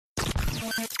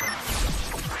And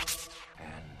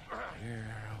here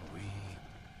we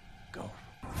go.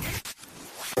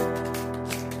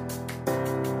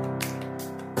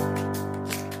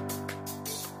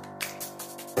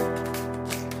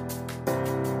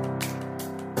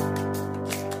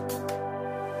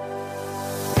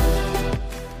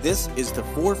 This is the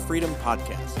For Freedom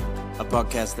Podcast, a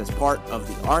podcast that's part of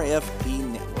the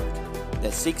RFP Network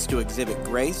that seeks to exhibit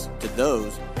grace to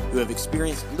those who have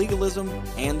experienced legalism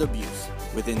and abuse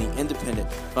within the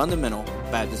independent fundamental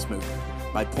Baptist movement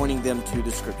by pointing them to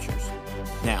the Scriptures.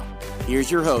 Now, here's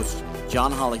your hosts,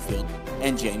 John Hollyfield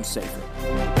and James Seyfried.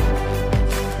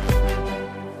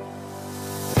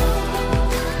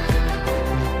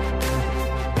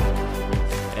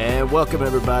 And welcome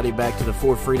everybody back to the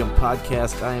For Freedom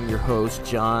Podcast. I am your host,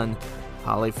 John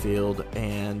Hollyfield,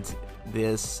 and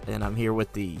I'm here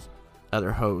with the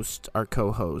other host, our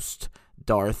co-host,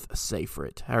 Darth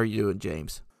Seyfried. How are you doing,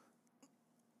 James?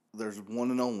 There's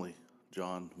one and only,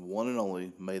 John, one and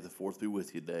only May the 4th be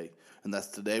with you day. And that's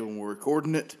today when we're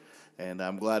recording it. And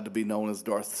I'm glad to be known as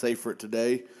Darth Seyfried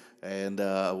today. And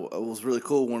it was really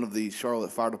cool. One of the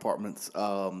Charlotte Fire Departments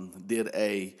did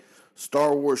a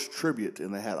Star Wars tribute,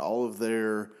 and they had all of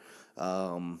their,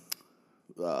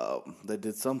 they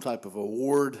did some type of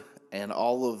award, and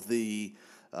all of the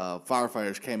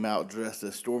firefighters came out dressed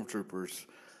as stormtroopers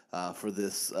for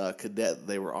this cadet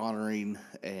they were honoring,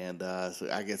 and so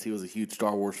I guess he was a huge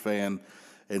Star Wars fan,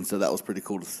 and so that was pretty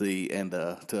cool to see and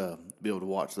to be able to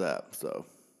watch that. So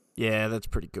yeah, that's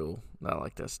pretty cool. I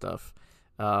like that stuff.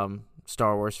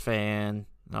 Star Wars fan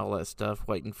and all that stuff,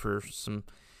 waiting for some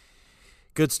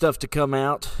good stuff to come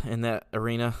out in that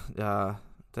arena.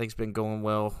 Things been going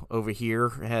well over here.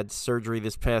 I had surgery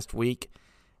this past week.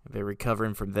 I've been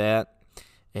recovering from that.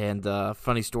 And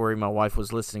funny story, my wife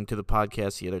was listening to the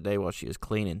podcast the other day while she was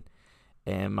cleaning,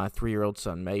 and my 3-year-old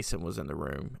son Mason was in the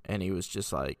room, and he was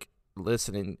just like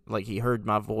listening, like he heard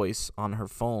my voice on her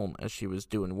phone as she was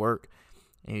doing work,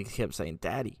 and he kept saying,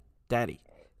 "Daddy, Daddy,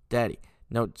 Daddy.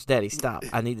 No, Daddy, stop.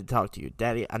 I need to talk to you.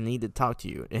 Daddy, I need to talk to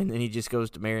you." And then he just goes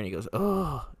to Mary and he goes,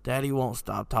 "Oh, Daddy won't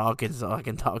stop talking so I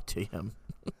can talk to him."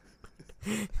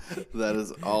 That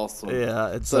is awesome. Yeah.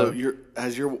 And so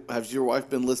has your wife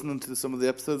been listening to some of the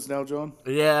episodes now, John?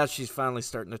 Yeah, she's finally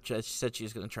starting to. She said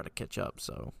she's going to try to catch up.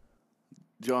 So,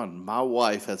 John, my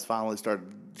wife has finally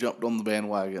jumped on the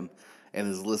bandwagon and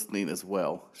is listening as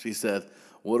well. She said,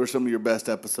 "What are some of your best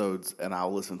episodes?" And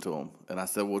I'll listen to them. And I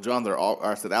said, "Well, John,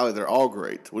 Allie, they're all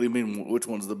great. What do you mean, which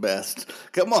one's the best?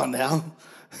 Come on now."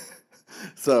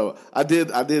 So I did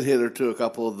hit her to a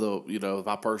couple of the,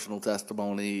 my personal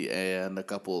testimony and a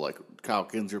couple of, like, Kyle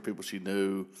Kinzer, people she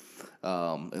knew.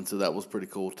 And so that was pretty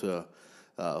cool to,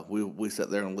 we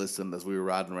sat there and listened as we were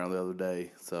riding around the other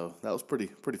day. So that was pretty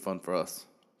fun for us.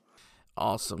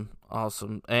 Awesome.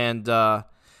 And,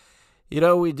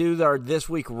 we do our This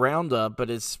Week Roundup,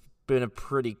 but it's been a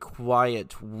pretty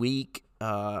quiet week.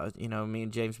 Me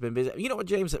and James have been busy. You know what,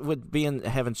 James, with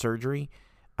having surgery,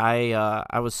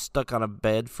 I was stuck on a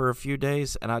bed for a few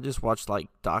days, and I just watched, like,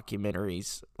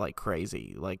 documentaries like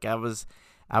crazy. Like, I was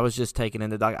just taken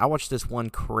into I watched this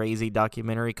one crazy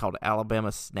documentary called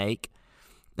Alabama Snake,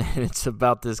 and it's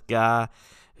about this guy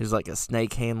who's, like, a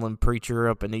snake handling preacher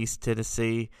up in East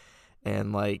Tennessee,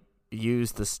 and, like,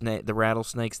 used the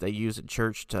rattlesnakes they use at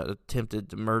church attempted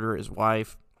to murder his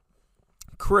wife.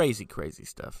 Crazy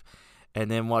stuff. And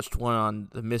then watched one on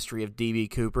the mystery of D.B.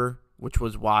 Cooper, which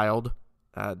was wild.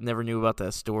 Never knew about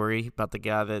that story, about the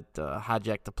guy that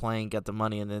hijacked the plane, got the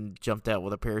money, and then jumped out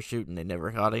with a parachute, and they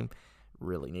never caught him.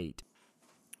 Really neat.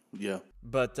 Yeah.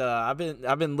 But I've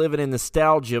been living in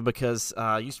nostalgia because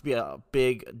I used to be a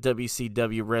big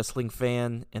WCW wrestling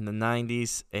fan in the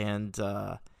 90s, and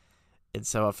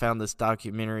so I found this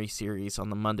documentary series on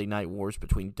the Monday Night Wars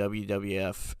between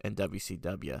WWF and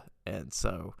WCW, and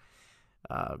so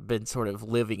been sort of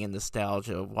living in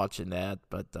nostalgia of watching that.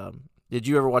 But did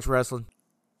you ever watch wrestling?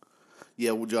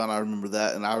 Yeah, well, John, I remember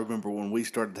that, and I remember when we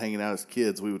started hanging out as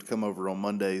kids, we would come over on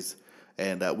Mondays,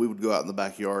 and we would go out in the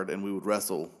backyard, and we would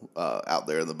wrestle out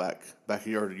there in the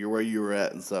backyard where you were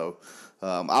at, and so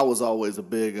I was always a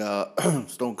big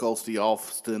Stone Cold Steve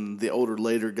Austin, the older,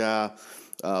 later guy,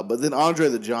 but then Andre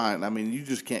the Giant, I mean, you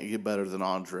just can't get better than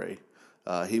Andre.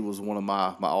 He was one of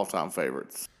my all-time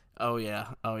favorites. Oh,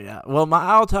 yeah. Well,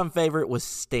 my all-time favorite was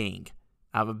Sting.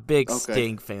 I'm a big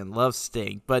Sting fan. Love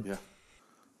Sting. But yeah.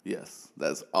 Yes,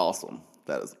 that's awesome.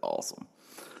 That is awesome.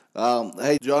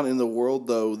 Hey, John, in the world,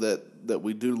 though, that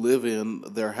we do live in,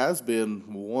 there has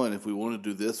been one, if we want to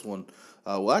do this one,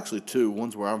 actually two.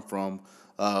 One's where I'm from.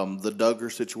 The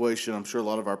Duggar situation, I'm sure a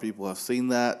lot of our people have seen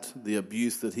that, the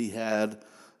abuse that he had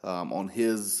on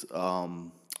his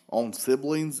own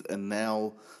siblings, and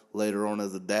now later on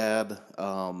as a dad.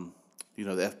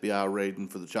 The FBI raiding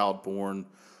for the child porn,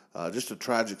 just a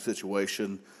tragic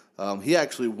situation. He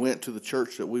actually went to the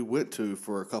church that we went to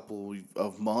for a couple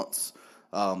of months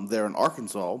there in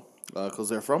Arkansas, because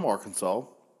they're from Arkansas.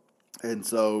 And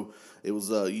so it was,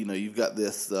 you've got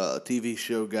this TV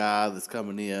show guy that's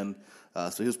coming in.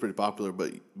 So he was pretty popular,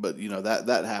 but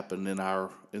that happened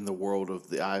in the world of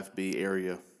the IFB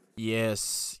area.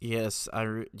 Yes,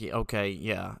 okay,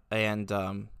 yeah, and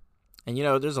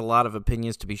there's a lot of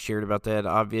opinions to be shared about that.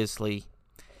 Obviously,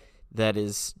 that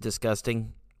is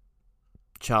disgusting.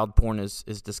 Child porn is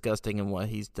disgusting, and what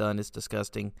he's done is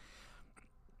disgusting.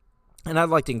 And I'd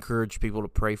like to encourage people to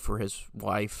pray for his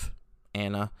wife,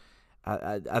 Anna.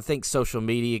 I think social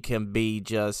media can be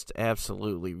just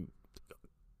absolutely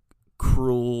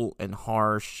cruel and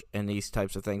harsh and these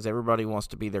types of things. Everybody wants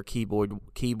to be their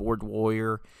keyboard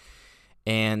warrior.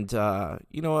 And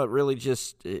you know what, really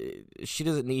just, she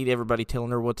doesn't need everybody telling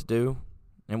her what to do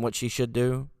and what she should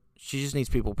do. She just needs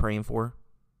people praying for her.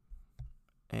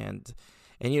 And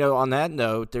on that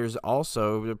note, there's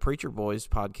also the Preacher Boys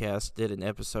podcast did an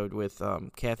episode with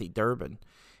Kathy Durbin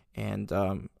and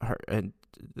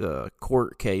the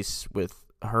court case with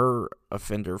her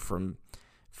offender from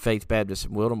Faith Baptist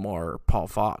in Wildomar, Paul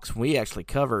Fox. We actually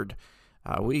covered,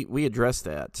 we addressed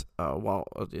that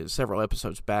several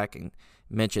episodes back and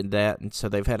mentioned that, and so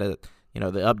they've had the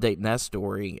update in that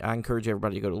story. I encourage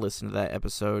everybody to go to listen to that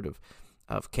episode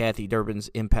of Kathy Durbin's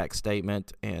impact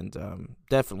statement, and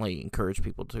definitely encourage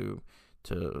people to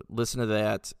listen to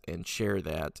that and share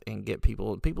that and get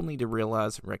people need to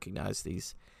realize and recognize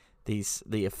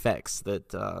the effects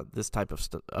that this type of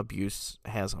abuse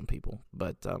has on people.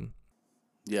 But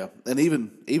yeah, and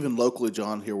even locally,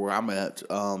 John, here where I'm at,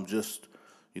 just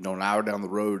an hour down the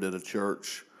road at a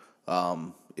church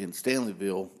in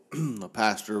Stanleyville, a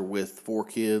pastor with 4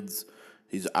 kids.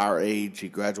 He's our age. He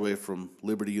graduated from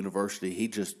Liberty University. He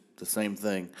just the same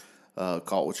thing,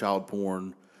 caught with child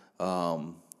porn,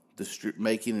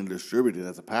 making and distributing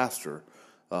as a pastor,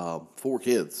 4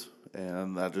 kids.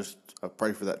 And I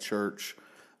pray for that church.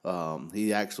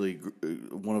 He actually,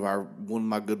 one of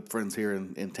my good friends here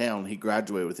in town, he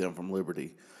graduated with him from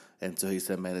Liberty. And so he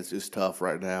said, man, it's just tough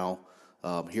right now,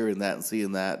 hearing that and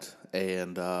seeing that.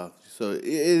 And so it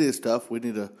is tough. We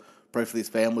need to pray for these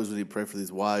families. We need to pray for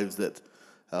these wives that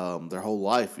their whole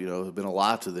life, have been a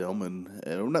lie to them.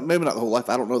 And maybe not the whole life.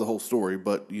 I don't know the whole story,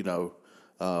 but,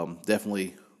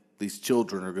 definitely these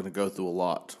children are going to go through a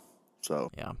lot. So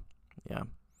yeah.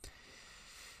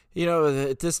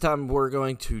 At this time, we're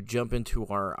going to jump into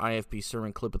our IFB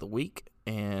Sermon Clip of the Week,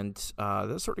 and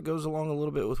that sort of goes along a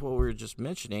little bit with what we were just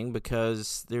mentioning,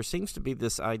 because there seems to be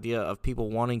this idea of people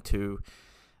wanting to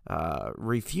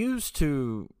refuse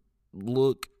to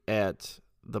look at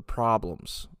the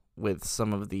problems with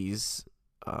some of these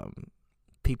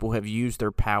people who have used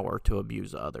their power to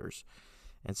abuse others.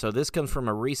 And so this comes from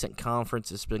a recent conference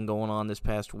that's been going on this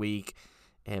past week,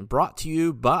 and brought to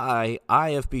you by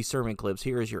IFB Sermon Clips.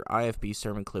 Here is your IFB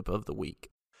Sermon Clip of the week.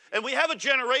 And we have a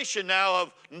generation now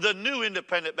of the new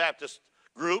independent Baptist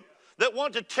group that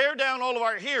want to tear down all of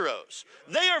our heroes.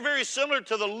 They are very similar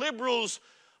to the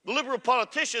liberal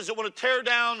politicians that want to tear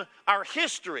down our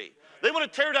history. They want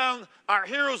to tear down our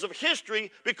heroes of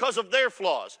history because of their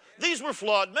flaws. These were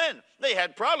flawed men. They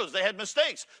had problems. They had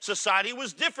mistakes. Society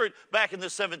was different back in the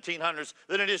 1700s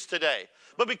than it is today.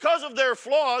 But because of their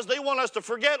flaws, they want us to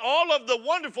forget all of the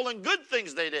wonderful and good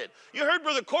things they did. You heard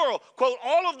Brother Coral quote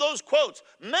all of those quotes.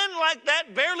 Men like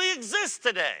that barely exist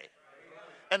today.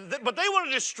 But they want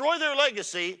to destroy their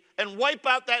legacy and wipe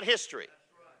out that history.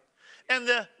 And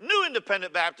the new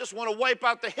independent Baptists want to wipe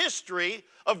out the history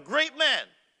of great men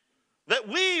that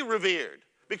we revered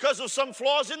because of some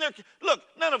flaws in their... Look,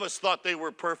 none of us thought they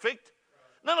were perfect.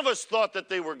 None of us thought that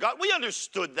they were God. We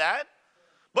understood that.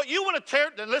 But you want to tear...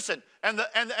 And listen, and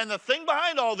the thing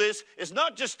behind all this is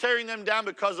not just tearing them down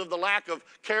because of the lack of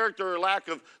character or lack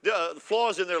of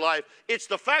flaws in their life. It's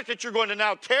the fact that you're going to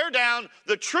now tear down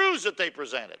the truths that they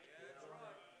presented.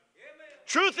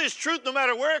 Truth is truth no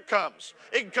matter where it comes.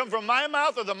 It can come from my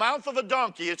mouth or the mouth of a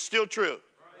donkey. It's still true.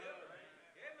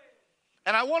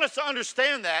 And I want us to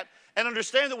understand that and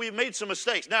understand that we've made some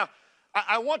mistakes. Now,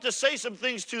 I want to say some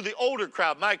things to the older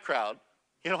crowd, my crowd.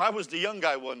 I was the young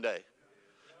guy one day.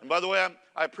 And by the way,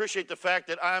 I appreciate the fact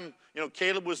that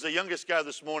Caleb was the youngest guy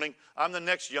this morning. I'm the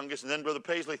next youngest. And then Brother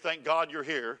Paisley, thank God you're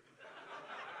here.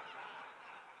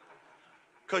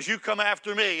 Because you come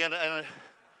after me, and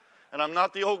I'm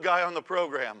not the old guy on the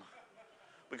program.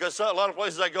 Because a lot of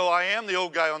places I go, I am the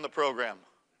old guy on the program.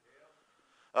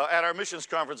 At our missions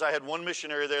conference, I had one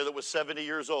missionary there that was 70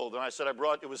 years old, and I said,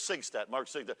 it was Sigstad, Mark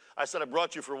Sigstad. I said, I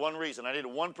brought you for one reason. I needed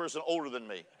one person older than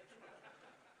me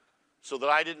so that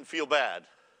I didn't feel bad.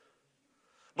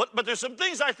 But there's some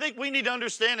things I think we need to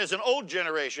understand as an old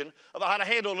generation about how to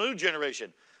handle a new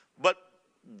generation. But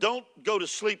don't go to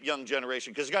sleep, young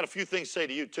generation, because I've got a few things to say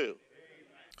to you, too.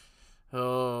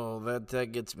 Oh,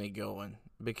 that gets me going.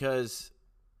 Because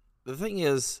the thing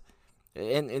is,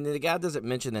 and the guy doesn't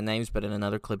mention the names, but in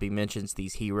another clip he mentions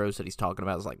these heroes that he's talking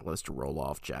about, is like Lester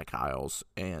Roloff, Jack Hyles,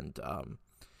 and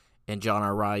John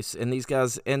R. Rice, and these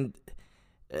guys, and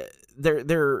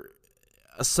they're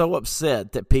so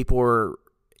upset that people are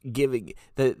giving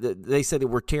they say that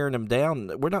we're tearing them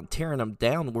down. We're not tearing them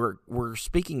down. We're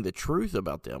speaking the truth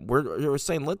about them. We're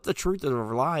saying let the truth of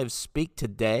our lives speak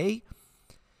today,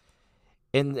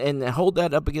 and hold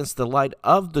that up against the light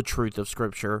of the truth of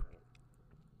Scripture.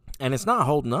 And it's not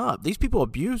holding up. These people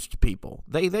abused people.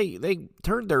 They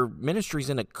turned their ministries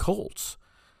into cults.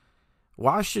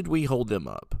 Why should we hold them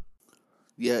up?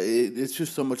 Yeah, it's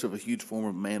just so much of a huge form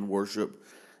of man worship,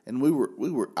 and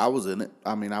I was in it.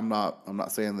 I mean, I'm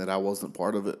not saying that I wasn't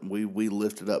part of it. We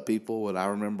lifted up people, and I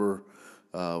remember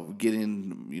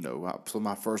getting some of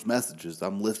my first messages.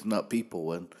 I'm lifting up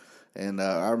people, and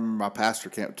I remember my pastor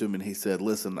came to me and he said,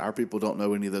 "Listen, our people don't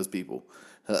know any of those people.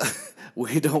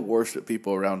 We don't worship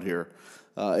people around here,"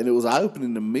 and it was eye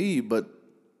opening to me. But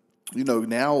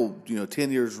now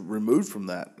 10 years removed from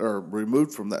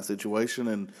that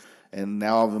situation, and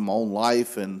now I have my own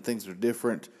life and things are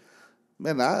different.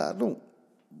 Man, I don't.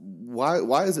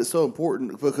 Why is it so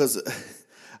important? Because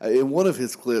in one of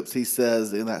his clips, he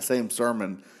says in that same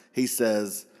sermon, he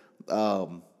says,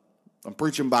 "I'm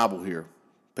preaching Bible here.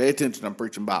 Pay attention, I'm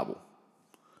preaching Bible."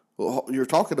 Well, you're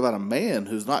talking about a man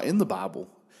who's not in the Bible.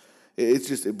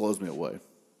 It blows me away.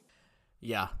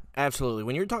 Yeah, absolutely.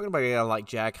 When you're talking about a guy like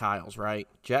Jack Hyles, right?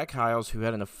 Jack Hyles, who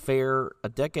had an affair, a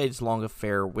decades-long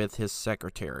affair with his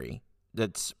secretary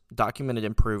that's documented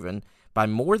and proven by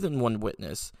more than one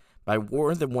witness, by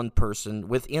more than one person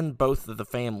within both of the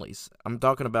families. I'm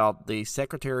talking about the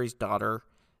secretary's daughter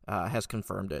has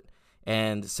confirmed it,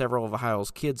 and several of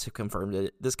Hyles' kids have confirmed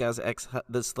it.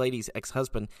 This lady's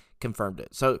ex-husband confirmed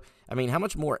it. So, I mean, how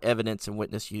much more evidence and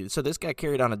witness you? So this guy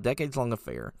carried on a decades-long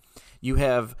affair. You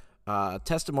have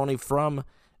testimony from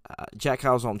Jack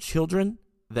Hyles' own children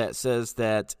that says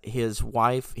that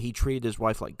he treated his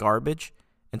wife like garbage,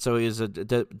 and so he was a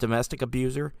domestic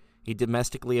abuser. He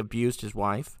domestically abused his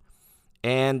wife.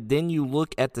 And then you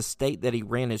look at the state that he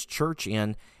ran his church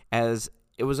in as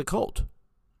it was a cult.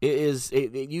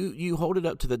 You hold it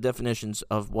up to the definitions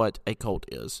of what a cult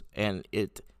is, and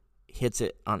it hits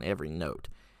it on every note.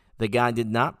 The guy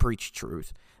did not preach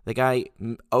truth. The guy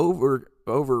over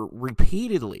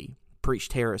repeatedly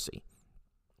preached heresy.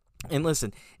 And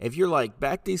listen, if you're like,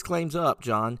 back these claims up,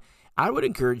 John, I would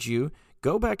encourage you,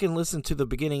 go back and listen to the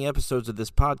beginning episodes of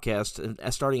this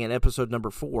podcast, starting at episode number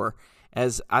 4,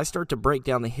 as I start to break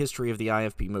down the history of the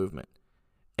IFB movement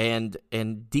and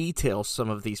detail some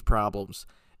of these problems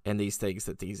and these things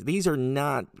that these are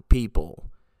not people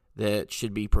that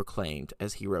should be proclaimed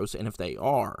as heroes. And if they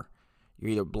are,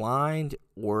 you're either blind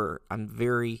or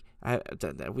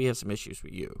we have some issues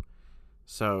with you.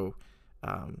 So,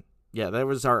 that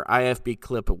was our IFB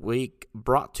clip a week,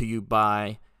 brought to you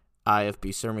by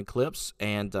IFB Sermon Clips,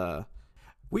 and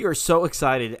we are so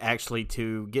excited actually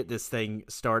to get this thing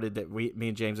started that me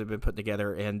and James have been putting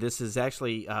together, and this is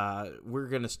actually we're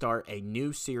going to start a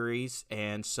new series.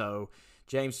 And so,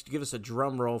 James, give us a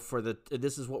drum roll for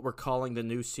this is what we're calling the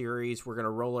new series. We're going to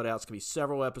roll it out. It's going to be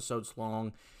several episodes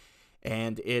long,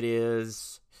 and it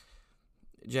is,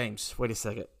 James, wait a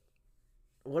second,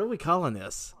 what are we calling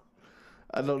this?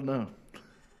 I don't know.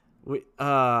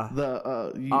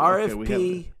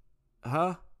 RFP.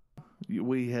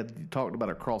 We had talked about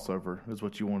a crossover is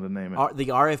what you wanted to name it. The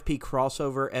RFP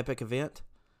crossover epic event?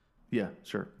 Yeah,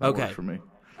 sure. That works for me.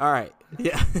 All right.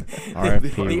 Yeah.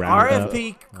 RFP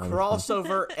RFP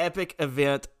crossover epic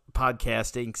event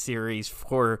podcasting series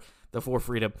for the For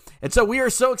Freedom. And so we are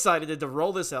so excited to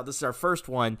roll this out. This is our first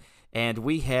one, and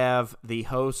we have the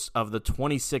hosts of the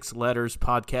 26 Letters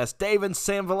podcast, Dave and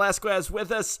Sam Velasquez,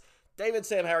 with us. Dave and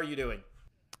Sam, how are you doing?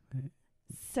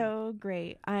 So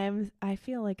great. I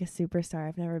feel like a superstar.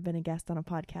 I've never been a guest on a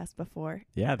podcast before.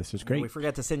 Yeah, this is great. We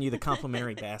forgot to send you the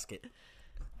complimentary basket.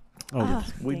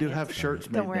 We do have shirts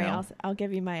made now. Don't worry, I'll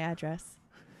give you my address.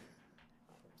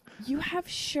 You have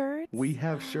shirts? We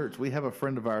have shirts. We have a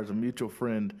friend of ours, a mutual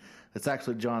friend. It's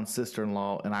actually John's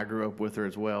sister-in-law, and I grew up with her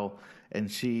as well.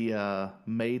 And she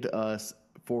made us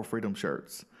For Freedom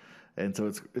shirts. And so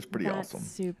it's pretty That's awesome.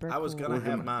 super I was cool. gonna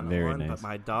have mine Very on, nice. but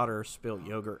my daughter spilled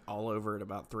yogurt all over it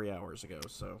about 3 hours ago.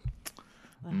 So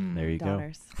There you go.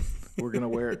 Daughters. We're gonna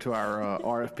wear it to our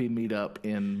RFP meetup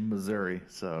in Missouri,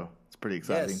 so it's pretty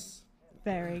exciting. yes,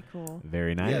 Very cool.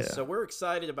 Very nice. yes. So we're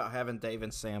excited about having Dave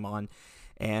and Sam on,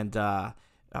 and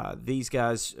these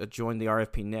guys joined the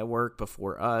RFP network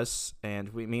before us,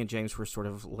 and me and James were sort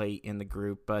of late in the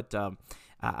group, but.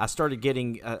 I started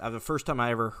getting the first time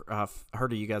I ever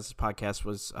heard of you guys' podcast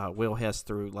was Will Hess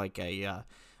threw like a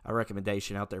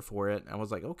recommendation out there for it. I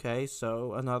was like, okay,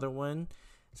 so another one.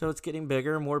 So it's getting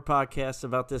bigger, more podcasts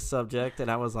about this subject, and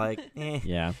I was like, eh.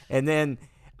 Yeah. And then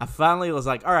I finally was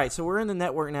like, all right, so we're in the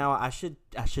network now. I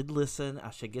should listen. I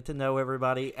should get to know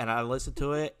everybody. And I listened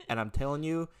to it, and I'm telling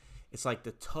you, it's like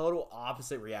the total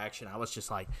opposite reaction. I was just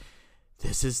like,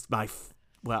 this is my.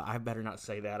 Well, I better not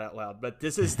say that out loud, but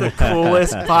this is the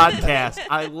coolest podcast.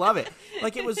 I love it.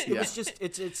 Like it was just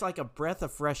it's like a breath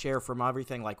of fresh air from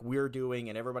everything like we're doing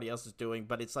and everybody else is doing,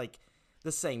 but it's like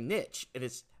the same niche. And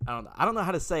it's I don't know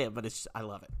how to say it, but I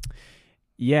love it.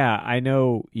 Yeah, I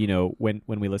know, when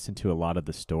we listen to a lot of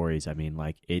the stories, I mean,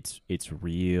 like it's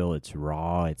real, it's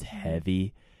raw, it's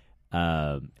heavy.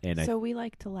 And So we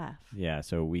like to laugh. yeah,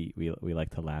 so we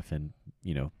like to laugh and,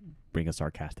 bring a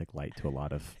sarcastic light to a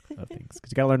lot of things.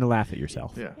 Cuz you got to learn to laugh at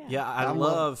yourself. Yeah. Yeah, I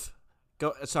love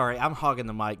go sorry, I'm hogging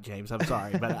the mic, James. I'm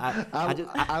sorry, but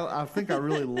I think I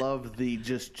really love the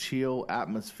just chill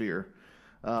atmosphere,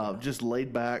 just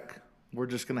laid back. We're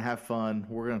just gonna have fun.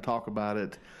 We're gonna talk about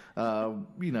it,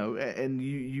 and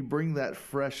you bring that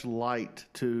fresh light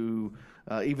to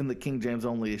even the King James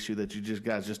only issue that you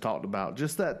guys just talked about.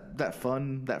 Just that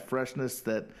fun, that freshness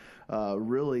that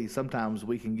really sometimes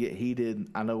we can get heated.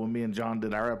 I know when me and John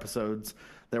did our episodes,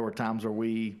 there were times where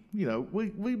we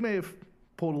may have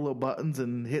pulled a little buttons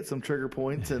and hit some trigger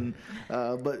points, and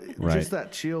but Right. just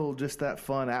that chill, just that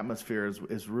fun atmosphere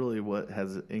is really what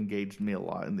has engaged me a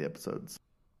lot in the episodes.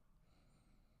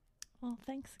 Well,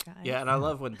 thanks, guys. yeah, and I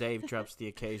love when Dave drops the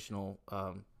occasional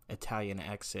Italian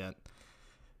accent.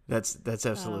 That's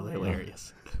absolutely man.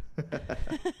 hilarious.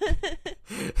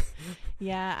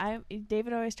 Yeah,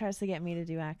 David always tries to get me to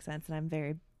do accents, and I'm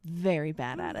very, very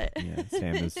bad at it.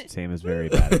 Yeah, Sam is very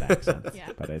bad at accents,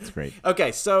 Yeah. but it's great.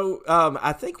 Okay, so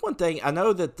I think one thing I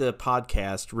know that the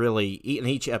podcast really in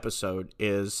each episode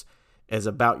is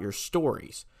about your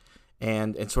stories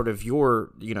and sort of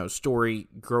your story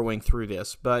growing through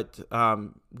this. But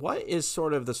what is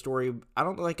sort of the story? I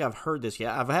don't think I've heard this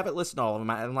yet. I haven't listened to all of them.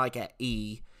 I'm like at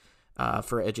E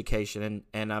for education,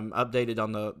 and I'm updated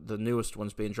on the newest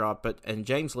ones being dropped. And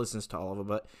James listens to all of them.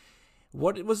 But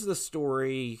what was the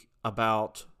story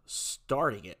about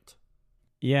starting it?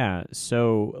 Yeah,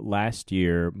 so last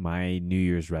year, one of my New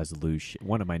Year's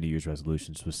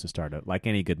resolutions was to start like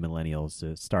any good millennials,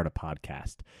 to start a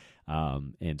podcast.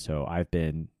 And so I've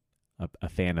been a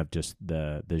fan of just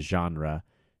the genre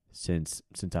since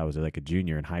I was like a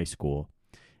junior in high school.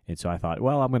 And so I thought,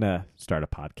 well, I'm going to start a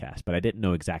podcast, but I didn't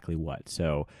know exactly what.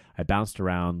 So I bounced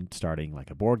around starting like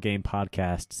a board game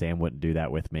podcast. Sam wouldn't do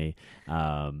that with me,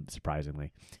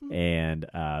 surprisingly. And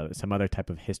some other type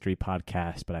of history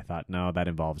podcast. But I thought, no, that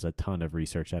involves a ton of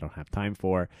research I don't have time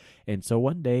for. And so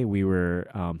one day we were,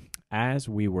 I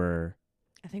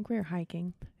think we were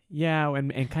hiking. yeah,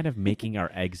 and kind of making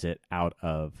our exit out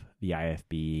of the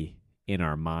IFB in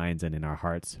our minds and in our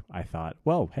hearts, I thought,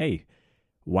 well, hey,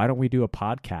 why don't we do a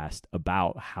podcast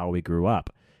about how we grew up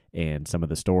and some of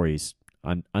the stories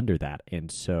under that?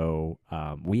 And so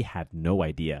we had no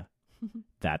idea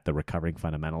that the recovering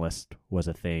fundamentalist was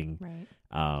a thing. Right.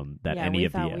 That yeah, any we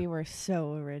of thought the we were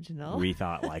so original. we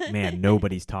thought like, man,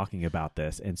 nobody's talking about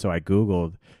this. And so I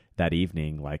Googled that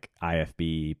evening, like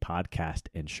IFB podcast,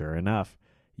 and sure enough,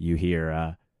 you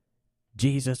hear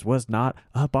Jesus was not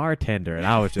a bartender. And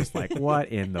I was just like, what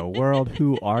in the world?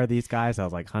 Who are these guys? I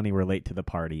was like, honey, we're late to the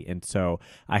party. And so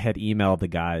I had emailed the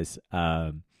guys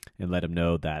and let them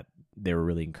know that they were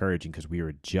really encouraging, because we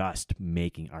were just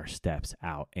making our steps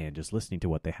out, and just listening to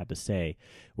what they had to say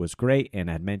was great. And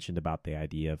I had mentioned about the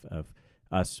idea of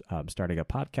us starting a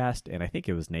podcast, and I think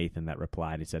it was Nathan that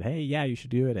replied. He said, hey, yeah, you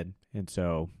should do it. And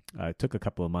so it took a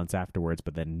couple of months afterwards,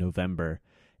 but then November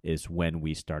is when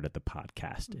we started the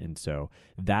podcast. And so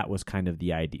that was kind of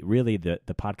the idea. Really, the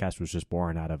podcast was just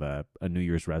born out of a New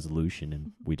Year's resolution,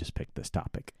 and we just picked this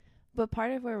topic. But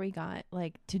part of where we got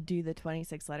to do the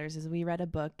 26 letters is we read a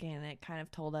book, and it kind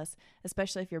of told us,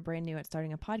 especially if you're brand new at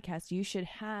starting a podcast, you should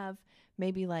have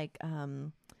maybe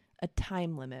a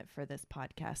time limit for this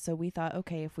podcast. So we thought,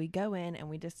 okay, if we go in and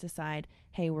we just decide,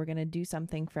 hey, we're going to do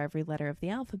something for every letter of the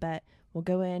alphabet, we'll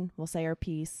go in, we'll say our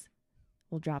piece,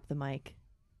 we'll drop the mic.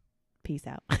 Peace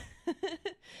out.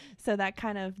 So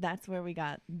that's where we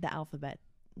got the alphabet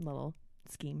little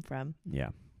scheme from. Yeah.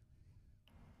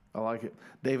 I like it.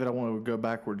 David, I want to go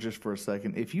backward just for a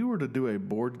second. If you were to do a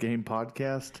board game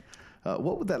podcast,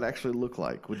 what would that actually look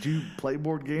like? Would you play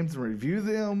board games and review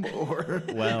them, or?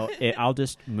 Well, I'll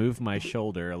just move my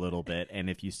shoulder a little bit, and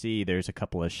if you see, there's a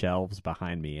couple of shelves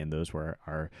behind me, and those where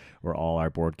all our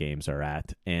board games are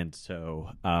at. And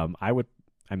so,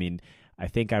 I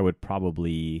think I would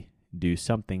probably do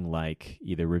something like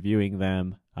either reviewing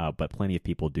them, but plenty of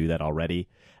people do that already.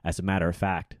 As a matter of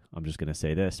fact, I'm just going to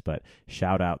say this, but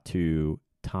shout out to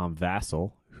Tom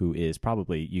Vassell, who is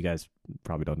probably, you guys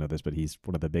probably don't know this, but he's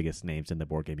one of the biggest names in the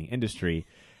board gaming industry.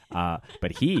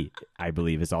 But he, I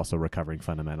believe, is also a recovering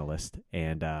fundamentalist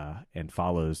and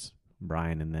follows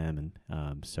Brian and them.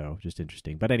 And so just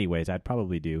interesting. But anyways, I'd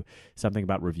probably do something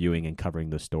about reviewing and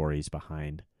covering the stories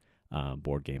behind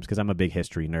board games, because I'm a big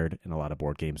history nerd and a lot of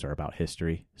board games are about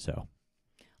history. So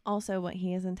Also, what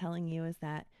he isn't telling you is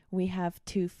that we have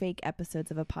 2 fake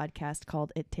episodes of a podcast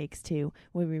called It Takes Two,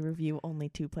 where we review only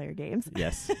 2-player games.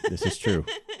 yes, this is true.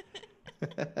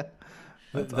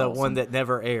 The one that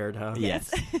never aired, huh?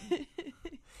 Yes.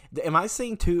 Am I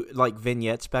seeing 2 like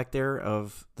vignettes back there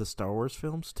of the Star Wars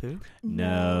films too?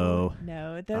 No.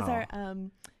 No, those Oh. are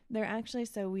they're actually,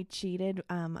 so we cheated.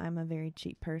 I'm a very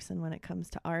cheap person when it comes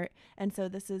to art, and so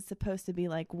this is supposed to be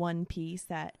like one piece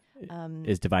that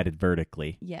Is divided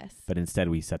vertically, yes, but instead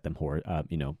we set them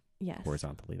yes,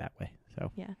 horizontally that way.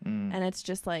 So yeah, Mm. and it's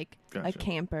just like a Gotcha.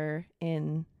 camper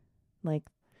in like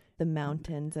the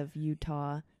mountains of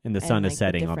Utah, and the and, sun like, is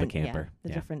setting on the different- camper. the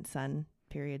Yeah. different sun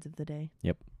periods of the day.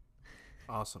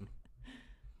 Awesome.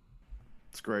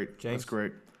 It's great. James? That's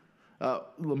great.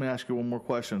 Let me ask you one more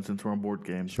question since we're on board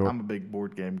games. Sure. I'm a big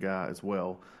board game guy as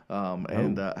well.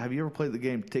 Have you ever played the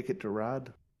game Ticket to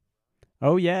Ride?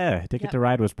 Oh yeah, Ticket Yep. to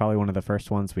Ride was probably one of the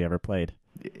first ones we ever played.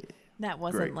 That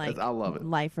wasn't Great. like I love it.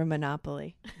 Life or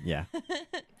Monopoly. Yeah,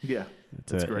 Yeah,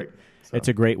 it's that's great. So, It's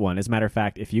a great one. As a matter of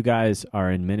fact, if you guys are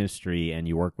in ministry and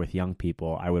you work with young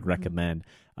people, I would recommend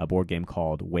a board game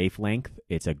called Wavelength.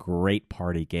 It's a great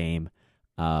party game,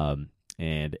 and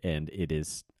it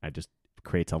is. I just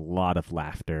creates a lot of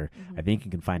laughter. I think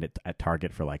you can find it at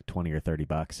Target for like $20 or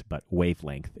 $30. But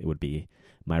Wavelength, it would be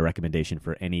my recommendation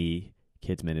for any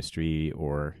kids ministry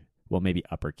or maybe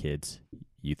upper kids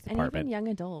youth And department. even young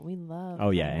adult, we love.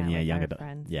 Oh yeah, hanging and out yeah, with young our adult.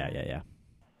 friends. Yeah.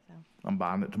 I'm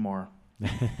buying it tomorrow.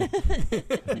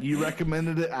 You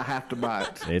recommended it. I have to buy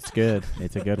it. It's good.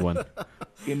 It's a good one.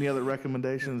 Any other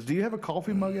recommendations? Do you have a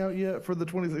coffee mug out yet for the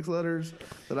 26 letters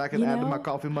that I can You add to my know-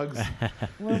 coffee mugs?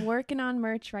 We're working on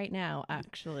merch right now,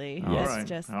 actually. All It's right,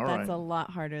 just all that's right. a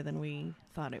lot harder than we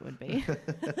thought it would be.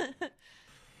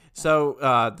 So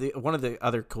one of the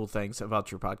other cool things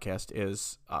about your podcast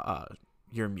is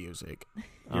your music.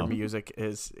 Your Oh. music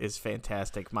is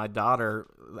fantastic. My daughter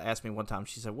asked me one time.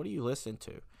 She said, "What do you listen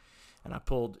to?" And I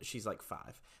pulled. She's like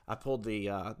 5. I pulled the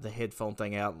headphone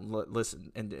thing out and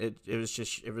listened, and it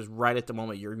was right at the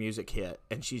moment your music hit,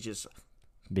 and she just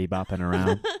Bebopping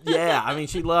around, yeah. I mean,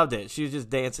 she loved it. She was just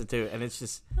dancing to it, and it's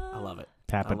just I love it.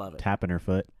 tapping, I love it. tapping her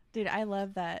foot. Dude, I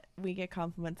love that we get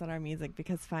compliments on our music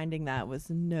because finding that was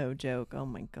no joke. Oh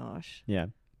my gosh. Yeah.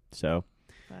 So,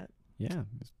 But yeah.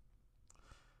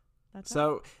 that's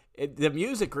So the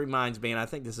music reminds me, and I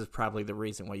think this is probably the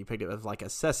reason why you picked it, of like a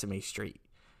Sesame Street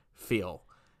feel.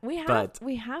 we but-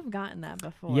 have gotten that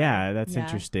before. Yeah, that's Yeah.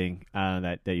 interesting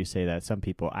that you say that. Some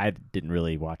people, I didn't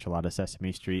really watch a lot of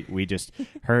Sesame Street. We just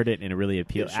heard it and it really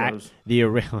appealed. It shows.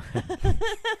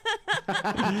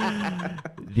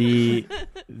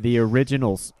 The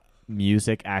original's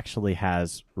music actually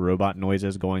has robot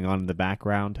noises going on in the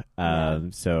background.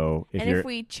 So if And you're if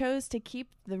we chose to keep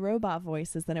the robot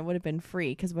voices, then it would have been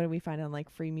free. Because what did we find on like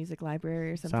Free Music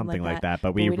Library or something like that, but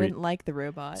But we didn't like the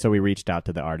robot. so we reached out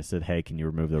to the artist, said, "Hey, can you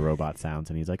remove the robot sounds?"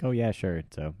 And he's like, "Oh yeah, sure."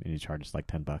 So and he charged us like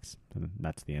 $10, and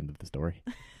that's the end of the story.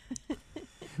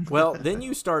 Well, then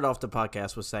you start off the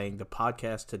podcast with saying the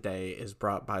podcast today is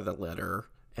brought by the letter,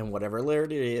 and whatever letter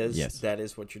it is, Yes. that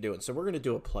is what you're doing. So we're going to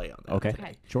do a play on that. Okay,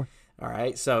 today. sure. All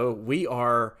right. So we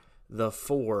are the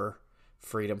 4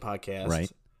 Freedom Podcast. Right.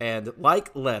 And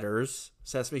like letters,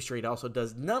 Sesame Street also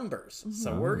does numbers.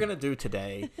 So we're going to do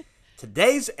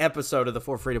today's episode of the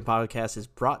 4 Freedom Podcast is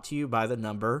brought to you by the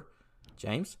number,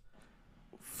 James?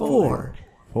 4.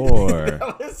 4,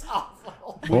 It's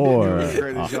awful. 4. As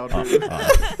great as y'all do.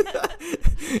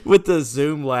 With the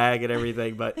Zoom lag and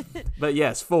everything, but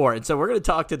yes, 4. And so we're going to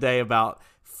talk today about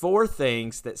 4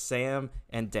 things that Sam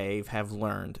and Dave have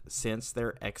learned since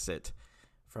their exit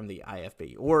from the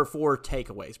IFB, or 4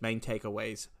 takeaways, main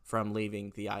takeaways from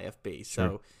leaving the IFB.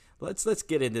 So let's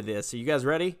get into this. Are you guys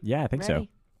ready? Yeah, I think so. Ready.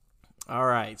 All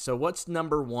right. So what's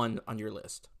number 1 on your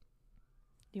list?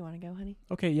 Do you want to go, honey?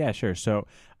 Okay, yeah, sure. So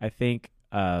I think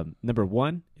number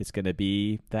 1 is going to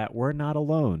be that we're not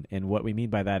alone. And what we mean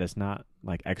by that is not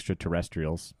like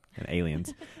extraterrestrials and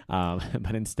aliens,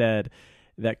 but instead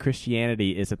that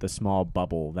Christianity isn't the small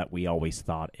bubble that we always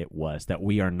thought it was, that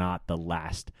we are not the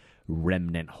last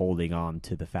remnant holding on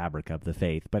to the fabric of the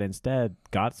faith, but instead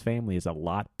God's family is a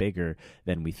lot bigger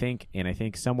than we think. And I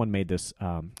think someone made this,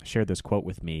 shared this quote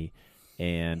with me,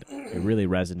 and it really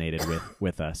resonated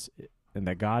with us, and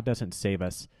that God doesn't save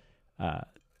us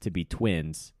to be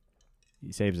twins.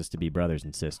 He saves us to be brothers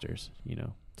and sisters, you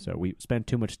know. So we spend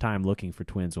too much time looking for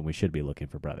twins when we should be looking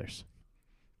for brothers.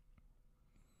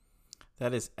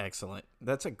 That is excellent.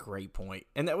 That's a great point.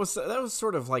 And that was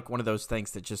sort of like one of those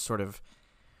things that just sort of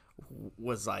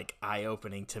was like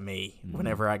eye-opening to me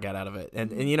whenever I got out of it.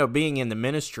 And you know, being in the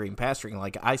ministry and pastoring,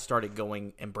 like I started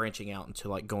going and branching out into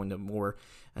like going to more,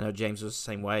 I know James was the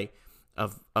same way,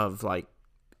 of like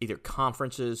either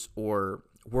conferences or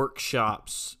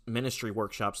workshops, ministry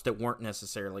workshops that weren't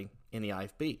necessarily in the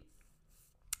IFB.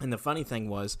 And the funny thing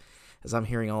was, as I'm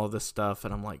hearing all of this stuff,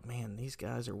 and I'm like, man, these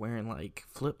guys are wearing like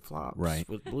flip-flops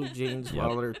with blue jeans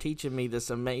while they're teaching me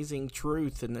this amazing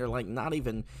truth, and they're like not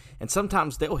even, and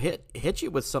sometimes they'll hit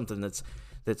you with something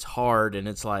that's hard, and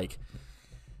it's like,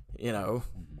 you know,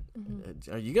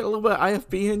 you got a little bit of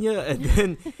IFB in you, and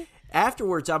then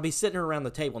afterwards I'll be sitting around the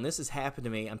table, and this has happened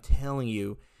to me, I'm telling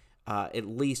you, at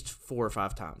least 4 or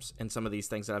 5 times in some of these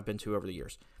things that I've been to over the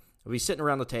years. I'll be sitting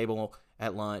around the table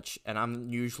at lunch, and I'm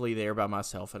usually there by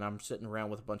myself, and I'm sitting around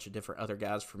with a bunch of different other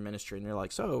guys from ministry, and they're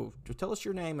like, so, tell us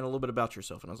your name and a little bit about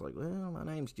yourself. And I was like, well, my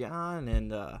name's John,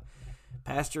 and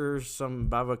pastor some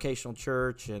bivocational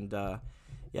church, and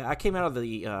yeah, I came out of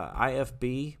the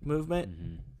IFB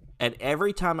movement, and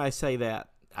every time I say that,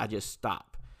 I just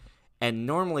stop. And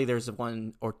normally there's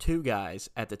 1 or 2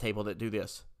 guys at the table that do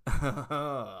this.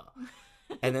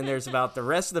 And then there's about the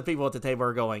rest of the people at the table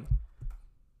are going,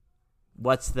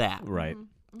 what's that? Right.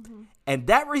 And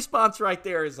that response right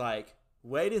there is like,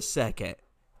 wait a second.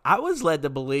 I was led to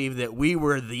believe that we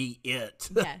were the it.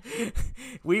 Yeah.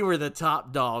 We were the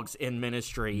top dogs in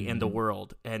ministry in the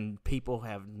world, and people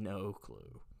have no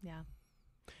clue. Yeah.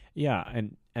 Yeah,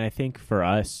 and I think for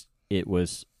us, it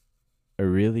was a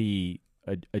really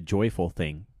a joyful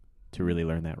thing to really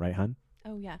learn that, right, hon?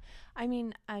 Oh, yeah. I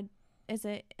mean, is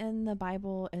it in the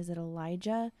Bible, is it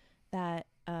Elijah that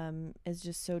is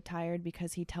just so tired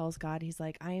because he tells God, he's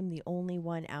like, I am the only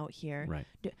one out here. Right.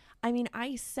 I mean,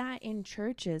 I sat in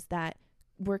churches that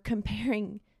were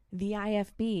comparing the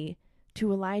IFB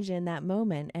to Elijah in that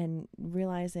moment, and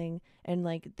realizing, and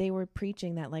like they were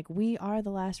preaching that like we are the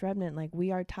last remnant, like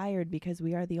we are tired because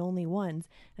we are the only ones.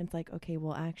 And it's like, okay,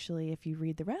 well actually if you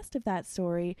read the rest of that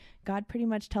story, God pretty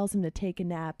much tells him to take a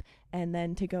nap and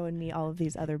then to go and meet all of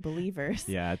these other believers.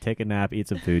 Yeah, take a nap, eat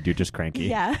some food, you're just cranky.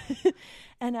 Yeah.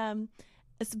 And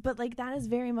but like that is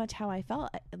very much how I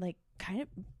felt, like kind of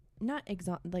not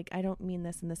like I don't mean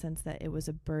this in the sense that it was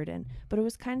a burden, but it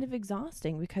was kind of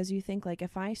exhausting, because you think like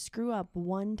if I screw up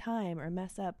one time or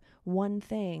mess up one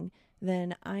thing,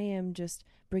 then I am just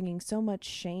bringing so much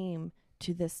shame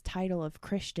to this title of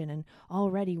Christian, and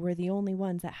already we're the only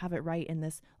ones that have it right in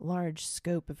this large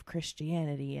scope of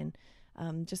Christianity, and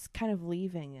just kind of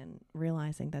leaving and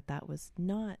realizing that that was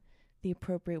not the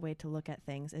appropriate way to look at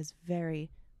things is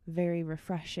very, very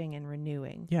refreshing and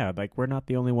renewing. Yeah, like we're not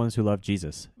the only ones who love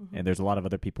Jesus, and there's a lot of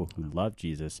other people who love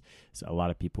Jesus. So a lot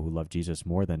of people who love Jesus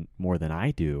more than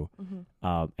I do,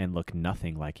 and look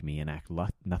nothing like me and act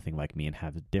nothing like me and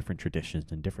have different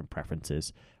traditions and different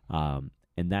preferences. And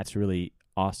that's really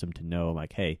awesome to know.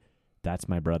 Like, hey, that's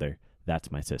my brother,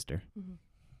 that's my sister.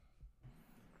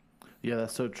 Yeah,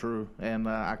 that's so true, and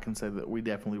I can say that we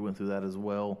definitely went through that as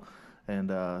well.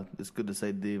 And it's good to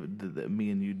say, David, that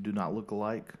me and you do not look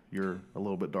alike. You're a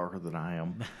little bit darker than I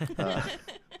am.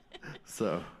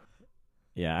 So.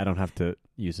 Yeah, I don't have to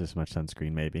use as much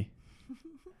sunscreen, maybe.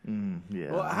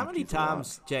 Yeah. Well, how many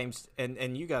times, James,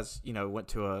 and you guys, you know, went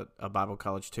to a Bible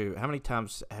college too. How many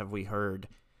times have we heard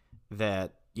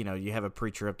that, you know, you have a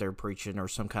preacher up there preaching or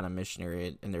some kind of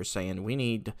missionary, and they're saying, we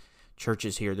need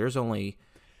churches here. There's only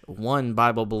one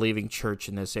Bible believing church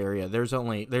in this area. There's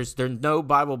no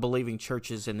Bible believing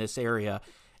churches in this area.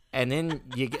 And then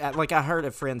you like I heard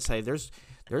a friend say there's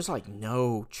like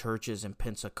no churches in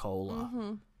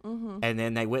Pensacola. And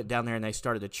then they went down there and they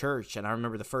started a church. And I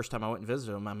remember the first time I went and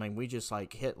visited them, I mean, we just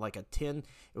like hit like it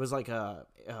was like a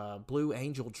Blue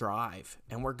Angel Drive.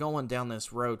 And we're going down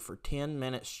this road for 10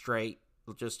 minutes straight,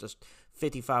 just a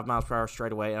 55 miles per hour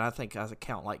straight away. And I think I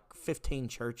count like 15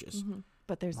 churches.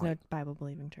 But there's no Bible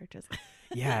believing churches.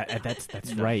 Yeah,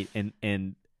 that's right.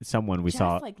 And someone we Just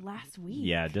saw like last week.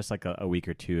 Yeah, just like a week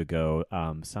or two ago,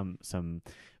 some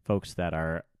folks that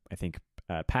are, I think,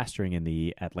 pastoring in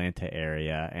the Atlanta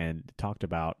area and talked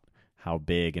about how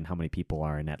big and how many people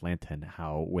are in Atlanta and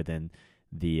how within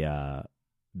the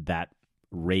that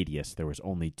radius there was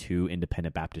only 2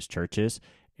 independent Baptist churches,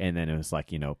 and then it was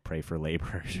like, pray for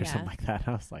laborers or something like that.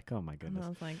 I was like, oh my And goodness. I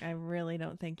was like, I really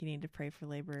don't think you need to pray for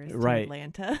laborers Right. to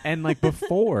Atlanta. And like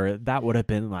before, that would have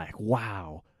been like,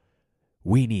 wow,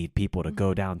 we need people to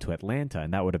go down to Atlanta,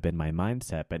 and that would have been my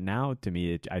mindset. But now, to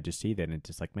me, I just see that, and it's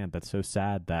just like, man, that's so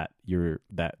sad that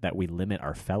that we limit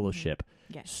our fellowship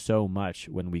Yes. so much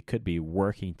when we could be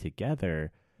working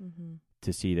together Mm-hmm.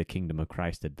 to see the kingdom of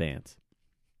Christ advance.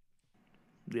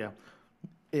 Yeah.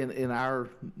 In our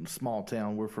small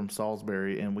town, we're from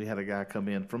Salisbury, and we had a guy come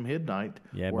in from Hidnight,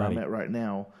 Yeah, where buddy. I'm at right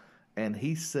now, and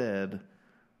he said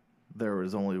there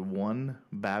was only one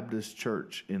Baptist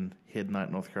church in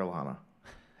Hidnight, North Carolina.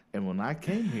 And when I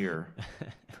came here,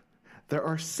 there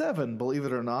are 7, believe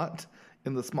it or not,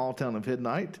 in the small town of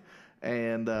Hidnight,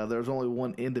 and there's only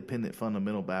one independent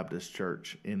fundamental Baptist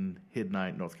church in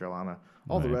Hidnight, North Carolina.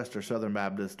 All the Right. rest are Southern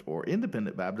Baptist or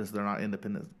Independent Baptist. They're not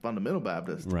Independent Fundamental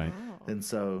Baptist. Right. And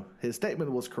so his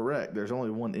statement was correct. There's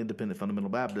only one Independent Fundamental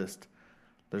Baptist.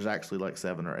 There's actually like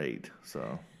 7 or 8.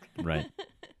 So, Right.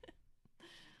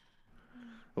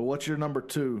 but what's your number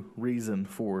 2 reason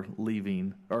for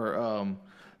leaving, or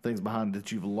things behind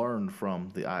that you've learned from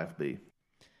the IFB?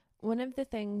 One of the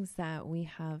things that we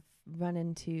have run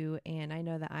into, and I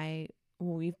know that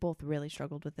we've both really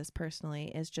struggled with this personally,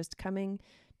 is just coming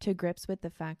to grips with the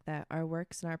fact that our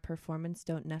works and our performance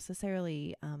don't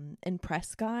necessarily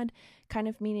impress God, kind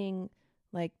of meaning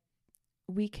like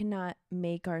we cannot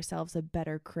make ourselves a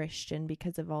better Christian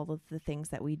because of all of the things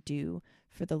that we do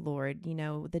for the Lord.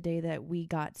 The day that we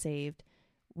got saved,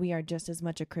 we are just as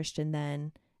much a Christian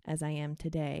then as I am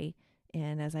today,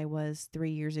 and as I was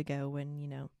 3 years ago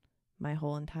when, my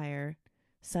whole entire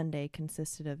Sunday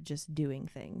consisted of just doing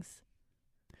things.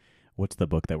 What's the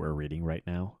book that we're reading right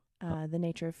now? The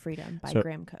Nature of Freedom by So-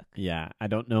 Graham Cook. Yeah, I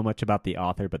don't know much about the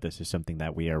author, but this is something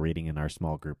that we are reading in our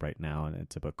small group right now, and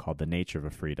it's a book called The Nature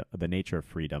of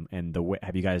Freedom. And do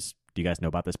you guys know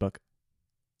about this book?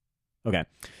 Okay.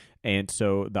 And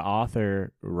so the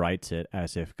author writes it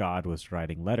as if God was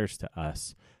writing letters to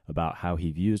us about how he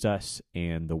views us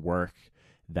and the work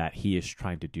that he is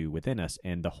trying to do within us.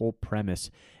 And the whole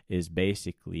premise is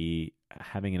basically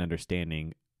having an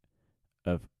understanding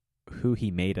of who he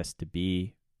made us to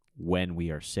be when we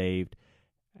are saved,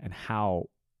 and how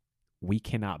we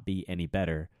cannot be any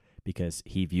better because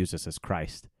he views us as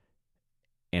Christ.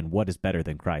 And what is better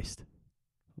than Christ?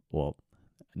 Well,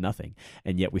 nothing.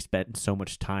 And yet we spent so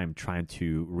much time trying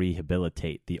to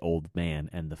rehabilitate the old man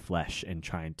and the flesh and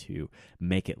trying to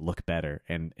make it look better.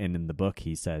 And in the book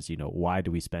he says, why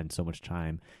do we spend so much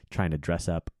time trying to dress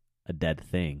up a dead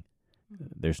thing?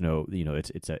 There's no,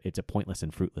 it's a pointless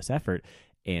and fruitless effort.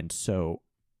 And so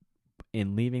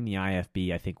in leaving the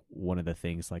IFB, I think one of the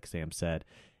things, like Sam said,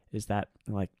 is that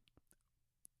like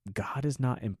God is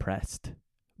not impressed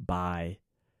by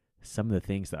some of the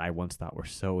things that I once thought were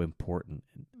so important.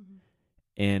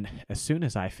 And as soon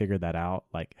as I figured that out,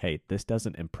 like, hey, this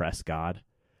doesn't impress God,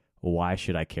 why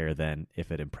should I care then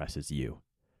if it impresses you?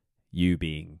 You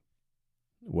being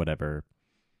whatever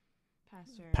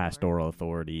pastoral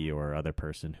authority or other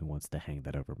person who wants to hang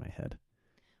that over my head.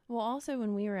 Well, also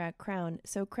when we were at Crown,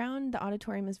 so Crown, the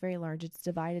auditorium is very large. It's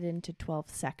divided into 12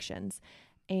 sections.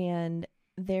 And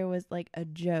there was like a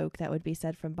joke that would be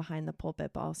said from behind the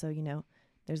pulpit, but also,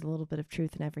 there's a little bit of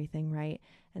truth in everything, right?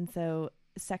 And so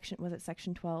section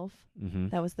 12? Mm-hmm.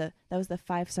 That was the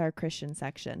 5-star Christian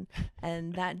section.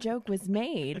 And that joke was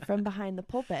made from behind the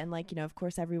pulpit. And of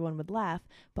course everyone would laugh,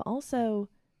 but also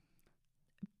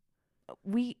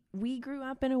we grew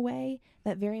up in a way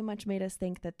that very much made us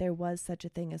think that there was such a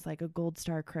thing as like a gold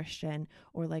star Christian,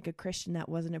 or like a Christian that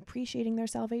wasn't appreciating their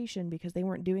salvation because they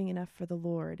weren't doing enough for the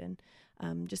Lord,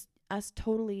 and just us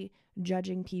totally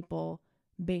judging people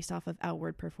based off of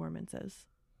outward performances.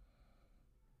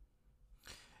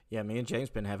 Yeah, me and James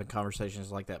been having conversations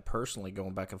like that personally,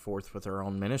 going back and forth with our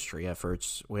own ministry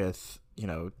efforts with,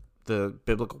 the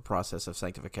biblical process of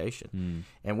sanctification.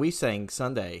 And we sang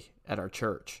Sunday at our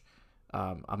church,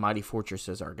 A Mighty Fortress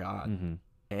is Our God. Mm-hmm.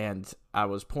 And I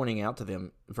was pointing out to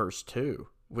them verse 2,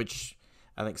 which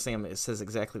I think, Sam, it says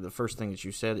exactly the first thing that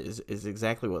you said is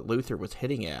exactly what Luther was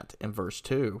hitting at in verse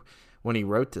 2 when he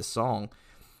wrote this song.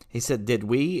 He said, "Did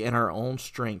we in our own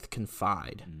strength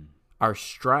confide, our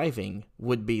striving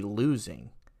would be losing.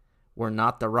 were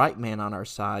not the right man on our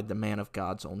side, the man of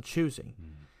God's own choosing.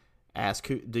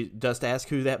 Dost ask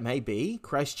who that may be?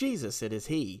 Christ Jesus, it is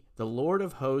he, the Lord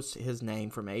of hosts, his name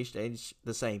from age to age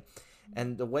the same.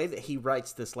 And the way that he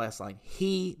writes this last line,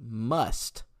 he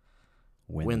must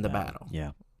win the battle.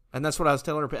 Yeah. And that's what I was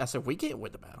telling her. I said, we can't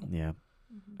win the battle. Yeah.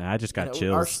 And I just got You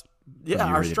know, chills.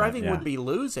 our striving yeah. would be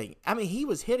losing. I mean, he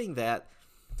was hitting that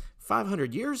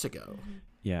 500 years ago.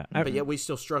 Yeah. But yet we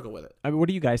still struggle with it. I mean, what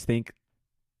do you guys think?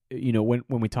 You know, when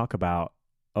we talk about,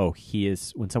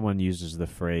 when someone uses the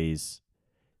phrase,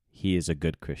 he is a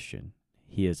good Christian,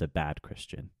 he is a bad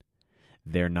Christian,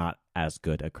 they're not as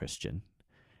good a Christian.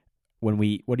 What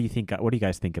do you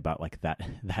guys think about like that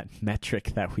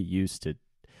metric that we use to,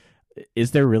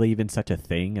 is there really even such a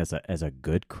thing as a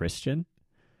good Christian?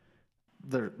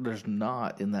 There's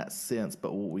not in that sense,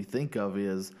 but what we think of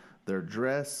is their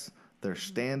dress, their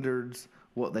standards,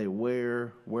 what they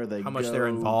wear, where they go. How much they're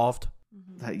involved.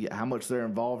 How much they're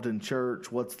involved in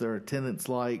church, what's their attendance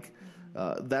like.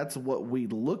 That's what we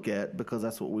look at because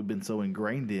that's what we've been so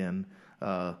ingrained in.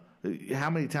 How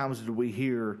many times do we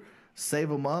hear, save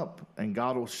them up and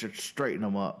God will straighten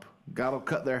them up? God will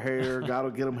cut their hair, God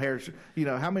will get them hair. You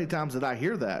know, how many times did I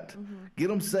hear that? Get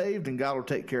them saved and God will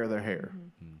take care of their hair.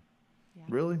 Yeah.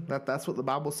 Really? That's what the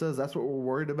Bible says? That's what we're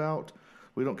worried about?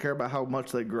 We don't care about how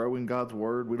much they grow in God's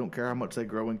word. We don't care how much they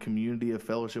grow in community of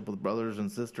fellowship with brothers and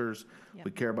sisters. Yep.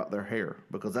 We care about their hair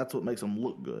because that's what makes them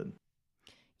look good.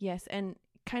 Yes, and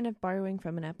kind of borrowing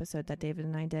from an episode that David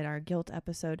and I did, our guilt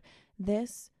episode,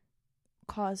 this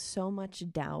caused so much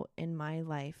doubt in my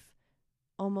life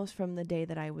almost from the day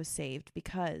that I was saved,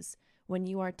 because when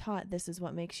you are taught this is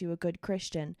what makes you a good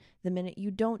Christian, the minute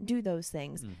you don't do those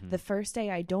things, the first day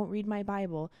I don't read my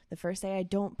Bible, the first day I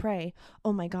don't pray,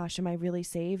 oh my gosh, am I really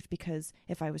saved? Because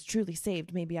if I was truly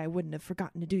saved, maybe I wouldn't have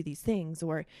forgotten to do these things.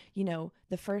 Or, you know,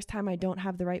 the first time I don't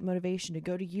have the right motivation to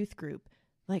go to youth group,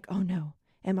 like, oh no,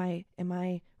 am I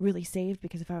really saved?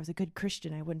 Because if I was a good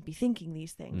Christian, I wouldn't be thinking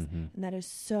these things. And that is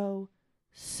so,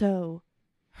 so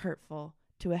hurtful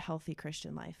to a healthy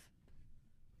Christian life.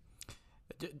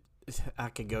 I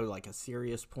could go like a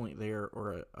serious point there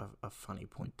or a funny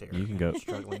point there. You can go. I'm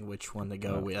struggling which one to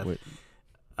go with.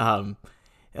 I'll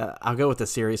go with the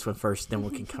serious one first, then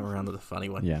we can come around to the funny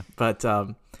one. Yeah. But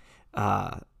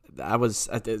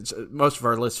most of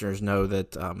our listeners know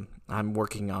that I'm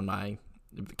working on my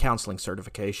counseling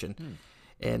certification.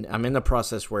 And I'm in the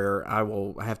process where I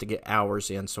have to get hours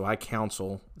in. So I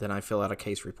counsel, then I fill out a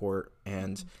case report,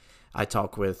 and I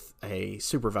talk with a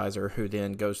supervisor who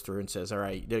then goes through and says, all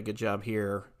right, you did a good job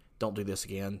here. Don't do this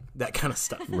again. That kind of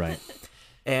stuff. Right.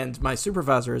 And my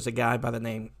supervisor is a guy by the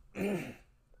name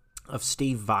of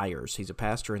Steve Viers. He's a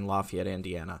pastor in Lafayette,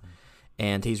 Indiana.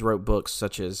 And he's wrote books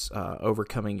such as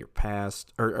Overcoming Your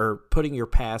Past, or Putting Your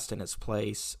Past in Its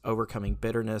Place, Overcoming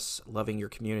Bitterness, Loving Your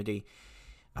Community.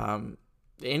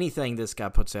 Anything this guy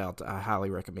puts out, I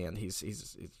highly recommend.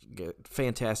 He's a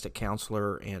fantastic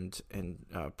counselor and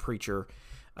preacher.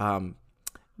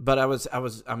 But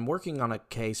I'm working on a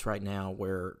case right now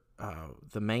where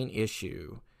the main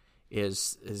issue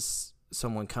is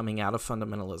someone coming out of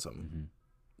fundamentalism,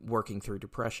 working through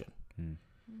depression.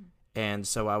 And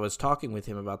so I was talking with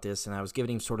him about this, and I was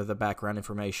giving him sort of the background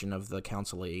information of the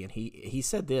counselee, and he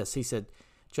said this. He said,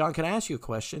 John, can I ask you a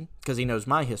question? Because he knows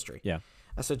my history. Yeah.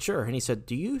 I said, sure. And he said,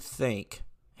 do you think,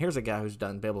 here's a guy who's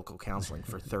done biblical counseling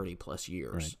for 30 plus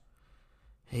years. Right.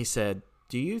 He said,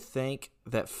 do you think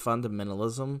that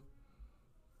fundamentalism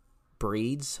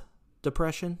breeds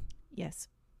depression? Yes.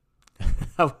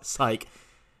 I was like,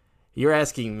 you're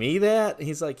asking me that?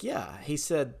 He's like, yeah. He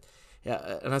said,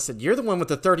 yeah. And I said, you're the one with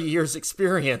the 30 years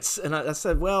experience. And I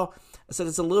said, well, it's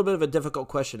a little bit of a difficult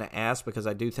question to ask because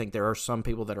I do think there are some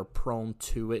people that are prone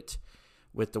to it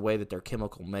with the way that their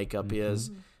chemical makeup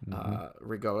is,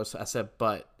 regardless. I said,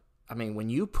 but I mean, when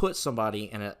you put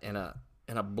somebody in a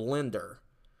blender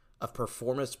of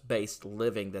performance-based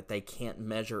living that they can't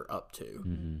measure up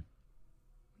to,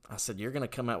 I said, you're going to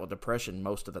come out with depression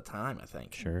most of the time, I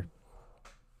think. Sure.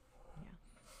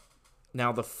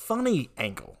 Now, the funny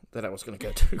angle that I was going to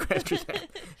go to after that,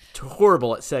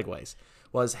 horrible at segues,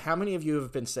 was how many of you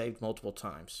have been saved multiple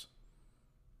times?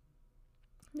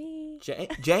 Me.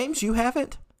 James, you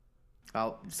haven't?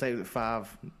 I'll save it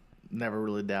 5. Never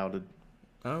really doubted.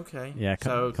 Okay. Yeah,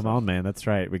 come on, man. That's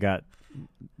right. We got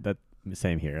that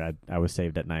same here. I was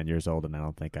saved at 9 years old, and I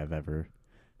don't think I've ever.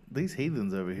 These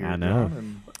heathens over here. I know.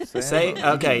 John and Sam, Say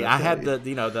okay. I had the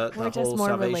We're just whole more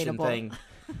salvation relatable. thing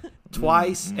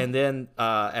twice, and then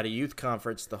at a youth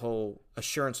conference, the whole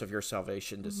assurance of your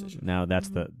salvation decision. Now that's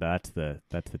the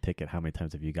ticket. How many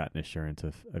times have you gotten assurance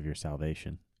of your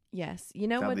salvation? Yes. You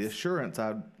know Now, the what's assurance,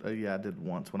 I did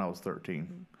once when I was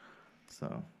 13.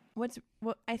 So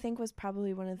what I think was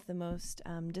probably one of the most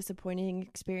disappointing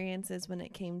experiences when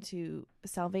it came to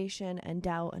salvation and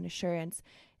doubt and assurance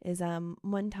is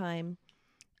one time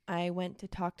I went to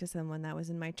talk to someone that was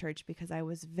in my church because I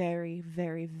was very,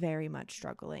 very, very much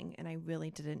struggling and I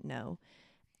really didn't know.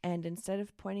 And instead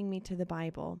of pointing me to the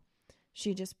Bible,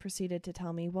 she just proceeded to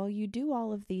tell me, well, you do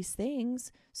all of these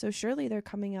things, so surely they're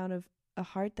coming out of a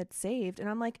heart that's saved. And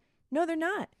I'm like, no, they're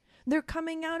not. They're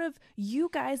coming out of you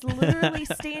guys literally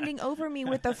standing over me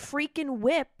with a freaking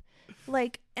whip.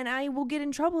 And I will get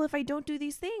in trouble if I don't do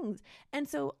these things. And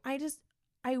so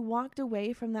I walked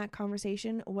away from that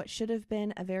conversation, what should have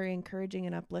been a very encouraging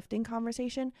and uplifting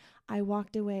conversation. I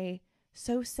walked away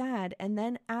so sad, and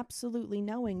then absolutely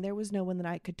knowing there was no one that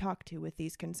I could talk to with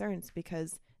these concerns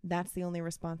because that's the only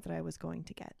response that I was going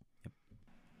to get.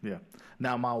 yeah.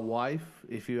 Now, my wife,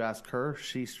 if you ask her,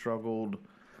 she struggled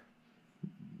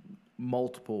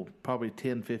multiple, probably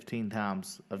 10, 15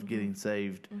 times of getting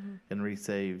saved and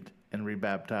resaved and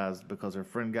rebaptized because her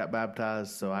friend got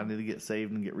baptized. So I need to get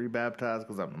saved and get rebaptized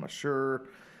because I'm not sure.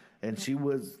 And she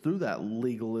was through that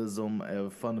legalism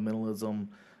of fundamentalism.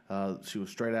 She was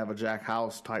straight out of a Jack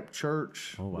House type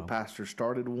church. Oh, wow. The pastor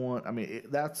started one. I mean,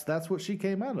 that's what she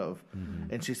came out of.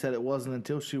 And she said it wasn't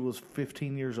until she was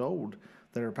 15 years old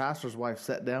that her pastor's wife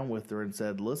sat down with her and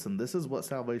said, listen, this is what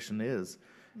salvation is.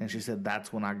 And she said,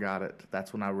 that's when I got it.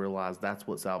 That's when I realized that's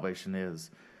what salvation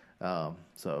is.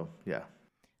 So, yeah.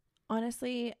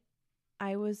 Honestly,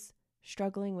 I was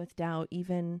struggling with doubt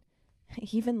even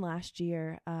last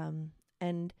year.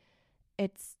 And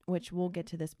it's, which we'll get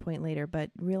to this point later, but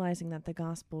realizing that the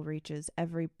gospel reaches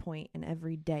every point and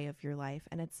every day of your life.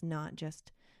 And it's not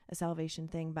just a salvation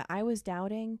thing, but I was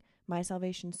doubting my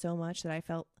salvation so much that I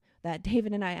felt that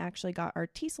David and I actually got our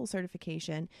TESOL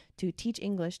certification to teach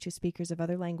English to speakers of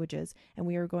other languages. And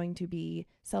we were going to be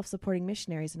self-supporting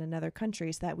missionaries in another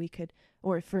country so that we could,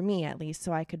 or for me at least,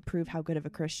 so I could prove how good of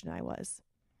a Christian I was.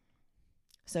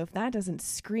 So if that doesn't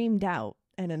scream doubt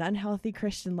and an unhealthy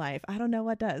Christian life, I don't know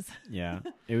what does. Yeah,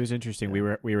 it was interesting. We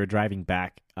were driving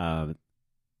back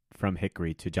from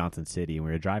Hickory to Johnson City, and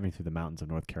we were driving through the mountains of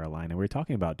North Carolina. And we were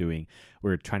talking about we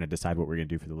were trying to decide what we were going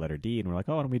to do for the letter D, and we're like,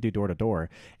 oh, why don't we do door to door?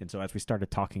 And so as we started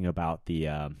talking about the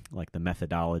the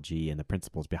methodology and the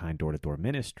principles behind door to door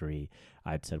ministry,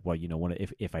 I'd said, well,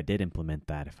 if I did implement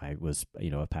that, if I was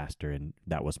a pastor and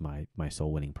that was my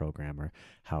soul winning program, or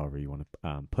however you want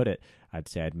to put it, I'd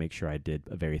say I'd make sure I did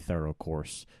a very thorough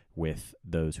course with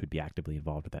those who'd be actively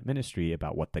involved with that ministry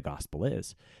about what the gospel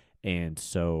is. And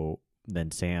so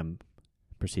then Sam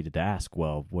proceeded to ask,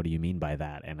 well, what do you mean by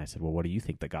that? And I said, well, what do you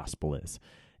think the gospel is?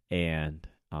 And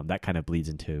that kind of bleeds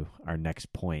into our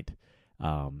next point,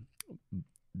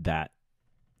 that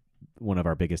one of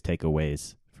our biggest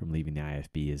takeaways from leaving the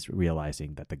IFB is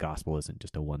realizing that the gospel isn't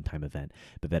just a one-time event,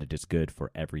 but that it is good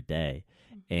for every day.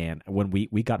 And when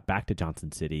we got back to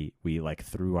Johnson City, we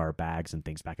threw our bags and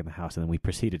things back in the house, and then we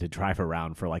proceeded to drive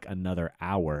around for another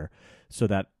hour so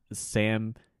that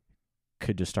Sam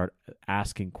could just start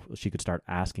asking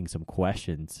some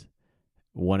questions.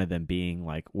 One of them being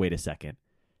wait a second.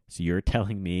 So you're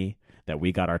telling me that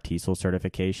we got our TESOL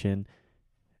certification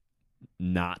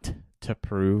not to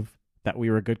prove that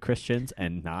we were good Christians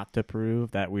and not to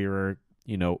prove that we were,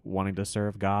 wanting to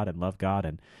serve God and love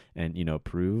God and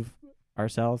prove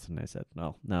ourselves? And I said,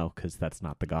 no, because that's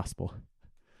not the gospel.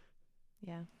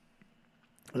 Yeah.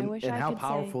 And how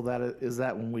powerful that is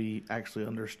that when we actually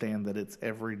understand that it's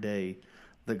every day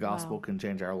the gospel can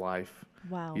change our life.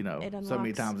 Wow. So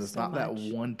many times it's not that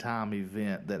one-time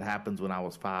event that happens when I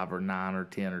was 5 or 9 or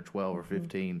 10 or 12 or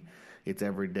 15. It's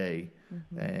every day.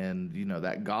 And,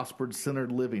 that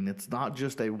gospel-centered living, it's not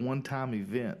just a one-time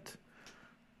event.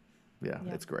 Yeah,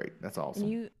 it's great. That's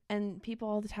awesome. And people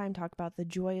all the time talk about the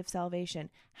joy of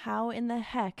salvation. How in the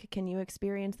heck can you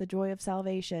experience the joy of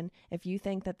salvation if you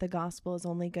think that the gospel is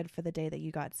only good for the day that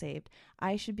you got saved?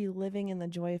 I should be living in the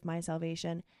joy of my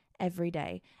salvation every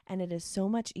day. And it is so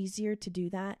much easier to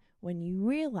do that when you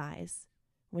realize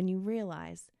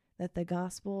that the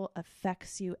gospel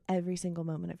affects you every single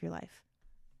moment of your life.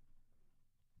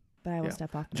 But I will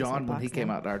step off. John, when he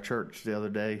came out to our church the other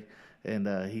day, and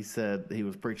he said, he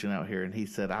was preaching out here, and he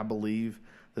said, I believe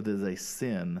that it is a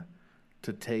sin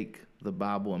to take the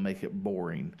Bible and make it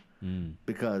boring.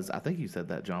 Because I think you said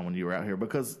that, John, when you were out here,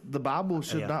 because the Bible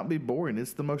should not be boring.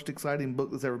 It's the most exciting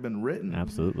book that's ever been written.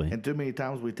 Absolutely. And too many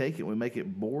times we take it, we make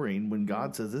it boring when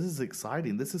God says, this is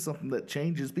exciting. This is something that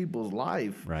changes people's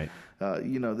life. Right.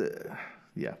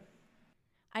 Yeah.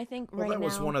 I think Well, right now. that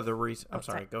was one of the reasons. I'm Oh,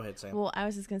 sorry. sorry. Go ahead, Sam. Well, I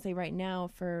was just going to say right now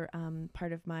for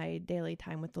part of my daily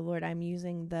time with the Lord, I'm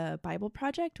using the Bible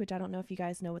Project, which I don't know if you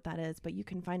guys know what that is, but you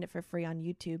can find it for free on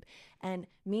YouTube. And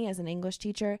me as an English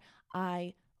teacher,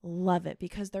 I love it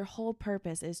because their whole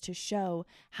purpose is to show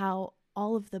how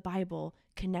all of the Bible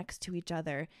connects to each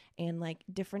other and like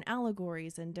different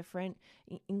allegories and different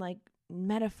like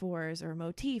metaphors or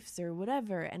motifs or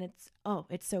whatever. And it's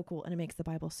so cool. And it makes the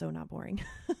Bible so not boring.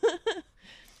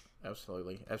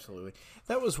 Absolutely.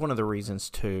 That was one of the reasons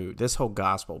too. This whole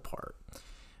gospel part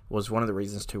was one of the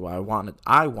reasons too why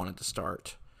I wanted to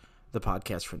start the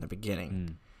podcast from the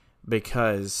beginning,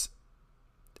 because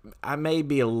I may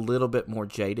be a little bit more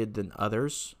jaded than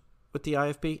others with the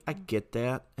IFB. I get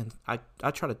that, and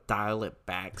I try to dial it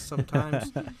back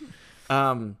sometimes.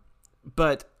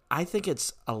 But I think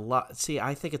it's a lot. See,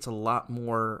 I think it's a lot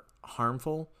more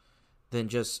harmful than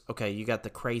just you got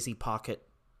the crazy pocket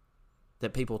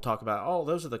that people talk about. Oh,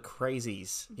 those are the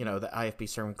crazies, the IFB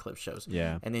sermon clip shows.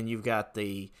 Yeah. And then you've got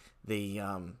the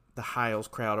Hiles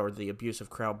crowd or the abusive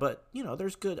crowd. But,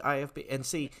 there's good IFB. And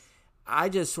see, I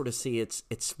just sort of see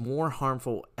it's more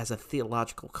harmful as a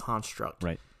theological construct.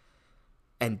 Right.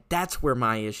 And that's where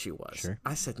my issue was. Sure.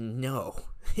 I said, no,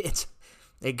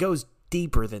 it goes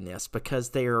deeper than this because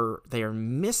they are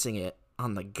missing it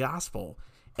on the gospel.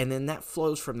 And then that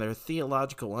flows from their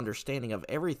theological understanding of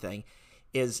everything.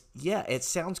 It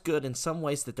sounds good in some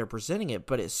ways that they're presenting it,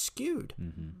 but it's skewed.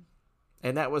 Mm-hmm.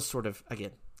 And that was sort of,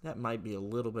 again, that might be a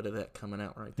little bit of that coming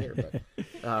out right there.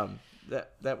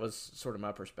 But that was sort of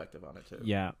my perspective on it too.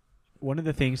 Yeah. One of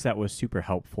the things that was super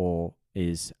helpful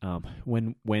is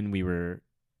when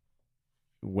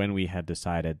we had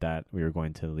decided that we were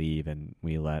going to leave, and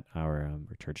we let our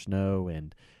church know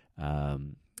and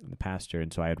the pastor.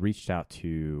 And so I had reached out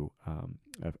to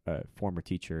a former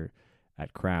teacher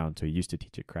at Crown. So he used to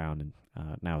teach at Crown and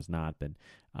now is not, but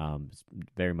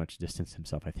very much distanced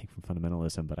himself, I think, from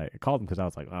fundamentalism. But I called him because I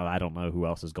was like, oh, I don't know who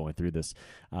else is going through this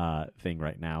thing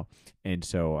right now. And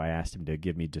so I asked him to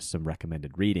give me just some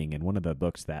recommended reading. And one of the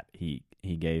books that he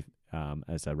gave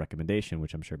as a recommendation,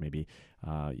 which I'm sure maybe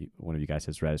one of you guys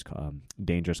has read, is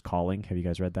Dangerous Calling. Have you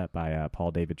guys read that by Paul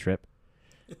David Tripp?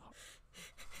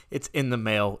 It's in the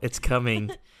mail. It's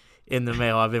coming in the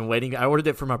mail. I've been waiting. I ordered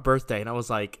it for my birthday, and I was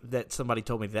like, somebody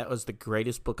told me that was the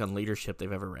greatest book on leadership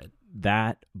they've ever read.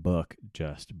 That book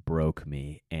just broke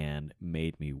me and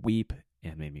made me weep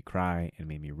and made me cry and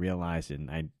made me realize, and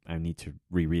I need to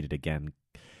reread it again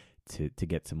to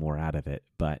get some more out of it.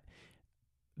 But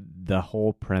the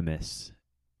whole premise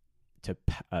to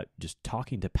just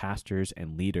talking to pastors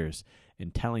and leaders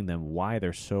and telling them why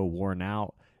they're so worn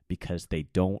out because they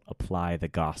don't apply the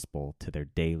gospel to their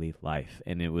daily life.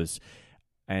 And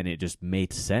it just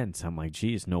made sense. I'm like,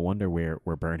 geez, no wonder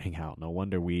we're burning out. No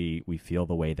wonder we feel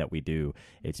the way that we do.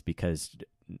 It's because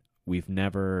we've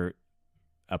never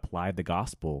applied the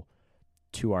gospel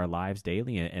to our lives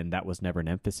daily, and that was never an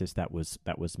emphasis that was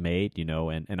made,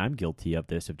 and I'm guilty of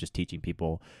this, of just teaching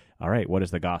people, all right, what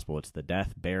is the gospel? It's the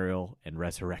death, burial, and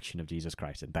resurrection of Jesus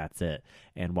Christ, and that's it.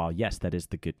 And while, yes, that is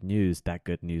the good news, that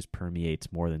good news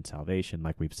permeates more than salvation,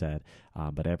 like we've said,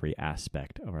 but every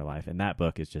aspect of our life. And that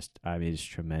book is just, it's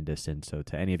tremendous. And so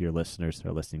to any of your listeners that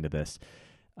are listening to this,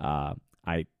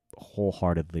 I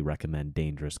wholeheartedly recommend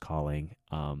Dangerous Calling.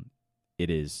 It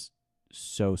is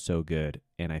so, so good,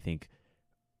 and I think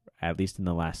at least in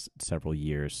the last several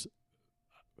years,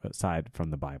 aside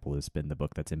from the Bible, has been the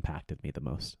book that's impacted me the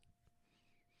most.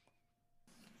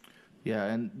 Yeah,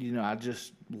 and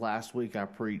last Wednesday I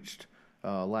preached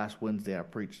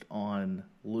on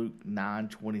Luke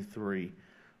 9:23,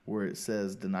 where it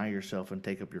says, "Deny yourself and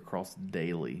take up your cross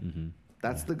daily." Mm-hmm.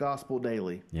 That's the gospel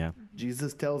daily. Yeah,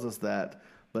 Jesus tells us that,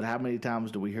 but how many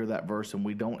times do we hear that verse and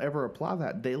we don't ever apply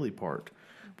that daily part?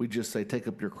 We just say, "Take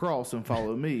up your cross and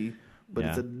follow me." But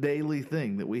it's a daily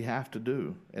thing that we have to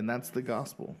do, and that's the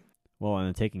gospel. Well,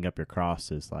 and taking up your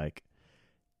cross is like,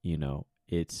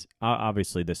 it's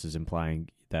obviously this is implying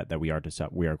that we are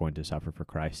going to suffer for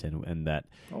Christ, and that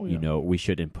we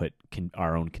shouldn't put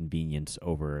our own convenience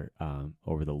over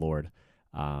the Lord.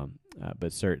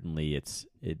 But certainly,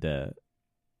 the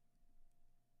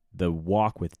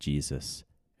walk with Jesus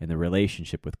and the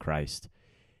relationship with Christ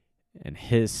and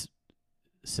His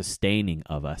sustaining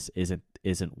of us isn't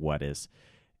what is,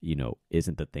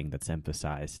 isn't the thing that's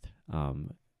emphasized,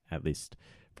 at least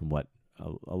from what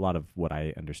a lot of what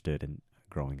I understood in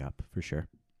growing up, for sure.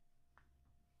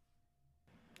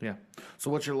 Yeah.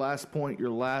 So what's your last point, your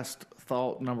last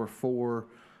thought, number 4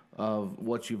 of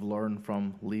what you've learned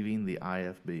from leaving the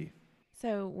IFB?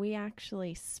 So we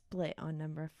actually split on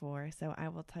number 4. So I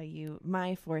will tell you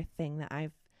my 4th thing that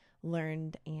I've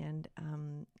learned and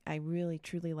I really,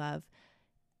 truly love.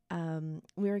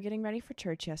 We were getting ready for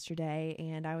church yesterday,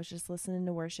 and I was just listening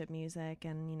to worship music,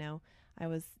 and, you know, I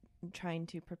was trying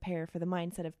to prepare for the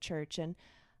mindset of church, and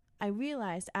I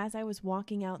realized as I was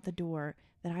walking out the door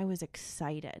that I was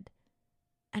excited.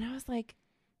 And I was like,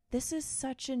 this is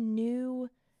such a new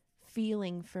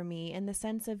feeling for me, in the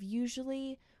sense of,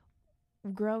 usually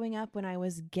growing up when I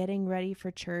was getting ready for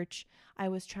church, I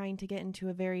was trying to get into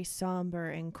a very somber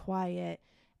and quiet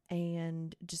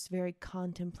and just very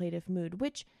contemplative mood,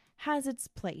 which has its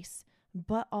place.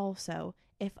 But also,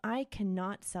 if I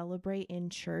cannot celebrate in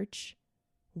church,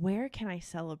 where can I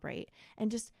celebrate?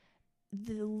 And just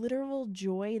the literal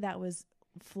joy that was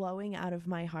flowing out of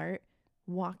my heart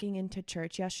walking into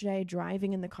church yesterday,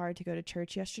 driving in the car to go to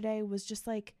church yesterday, was just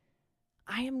like,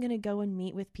 I am going to go and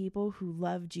meet with people who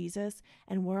love Jesus,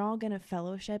 and we're all going to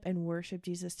fellowship and worship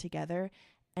Jesus together.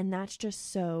 And that's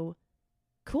just so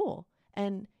cool.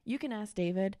 And you can ask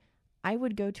David, I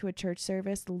would go to a church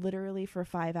service literally for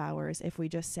 5 hours if we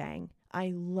just sang.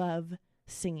 I love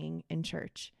singing in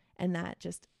church. And that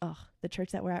just, the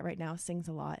church that we're at right now sings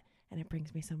a lot, and it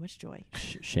brings me so much joy.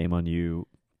 Shame on you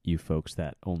folks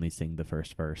that only sing the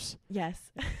first verse.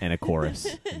 Yes. And a chorus,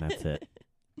 and that's it.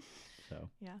 So.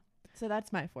 Yeah. So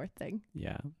that's my fourth thing.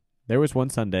 Yeah. There was one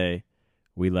Sunday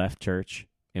we left church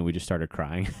and we just started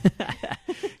crying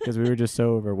because we were just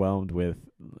so overwhelmed with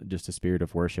just a spirit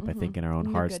of worship, I think, in our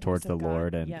own hearts towards the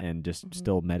Lord, and just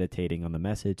still meditating on the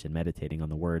message and meditating on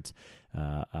the words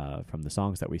from the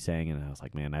songs that we sang. And I was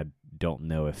like, man, I don't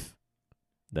know if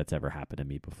that's ever happened to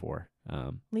me before.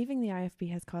 Leaving the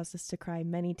IFB has caused us to cry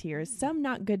many tears, some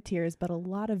not good tears, but a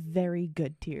lot of very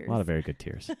good tears. A lot of very good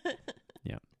tears.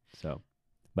 Yeah. So,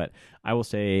 but I will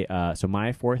say, so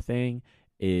my fourth thing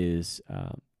is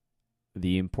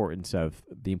the importance of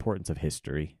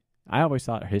history. I always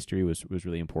thought history was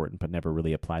really important, but never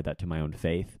really applied that to my own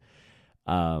faith.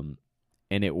 And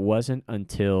it wasn't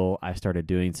until I started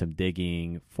doing some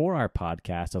digging for our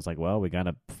podcast, I was like, well, we got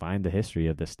to find the history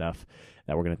of this stuff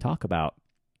that we're going to talk about.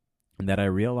 And that I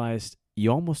realized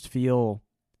you almost feel,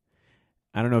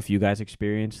 I don't know if you guys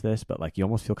experience this, but like you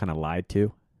almost feel kind of lied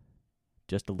to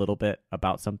just a little bit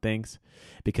about some things,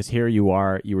 because here you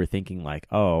were thinking like,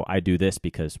 oh, I do this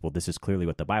because, well, this is clearly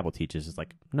what the Bible teaches. It's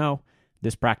like, no,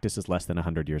 this practice is less than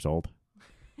 100 years old.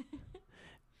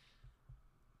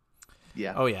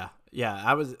 Yeah. Oh yeah.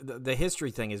 Yeah. The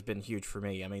history thing has been huge for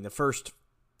me. I mean, the first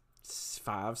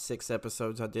 5-6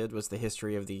 episodes I did was the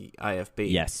history of the IFB.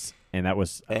 Yes. And that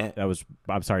was,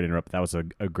 I'm sorry to interrupt. That was a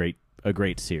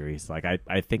great series. Like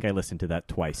I think I listened to that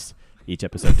twice, each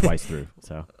episode twice through.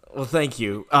 So, well, thank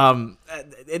you.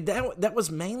 That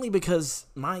was mainly because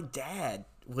my dad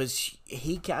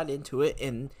he got into it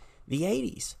in the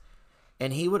 80s,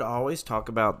 and he would always talk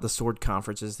about the sword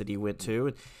conferences that he went to.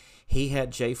 And he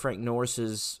had J. Frank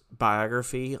Norris's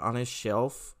biography on his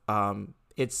shelf.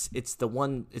 It's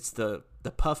the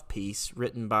puff piece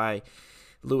written by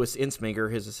Louis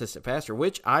Ensminger, his assistant pastor,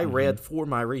 which I read for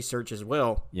my research as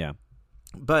well. Yeah.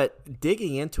 But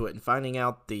digging into it and finding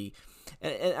out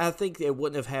and I think it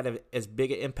wouldn't have had as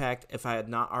big an impact if I had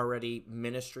not already,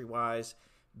 ministry-wise,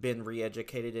 been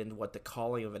re-educated in what the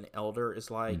calling of an elder is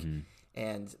like,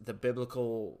 and the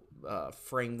biblical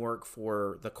framework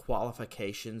for the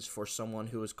qualifications for someone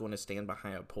who is going to stand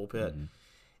behind a pulpit.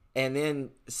 And then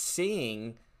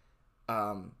seeing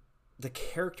the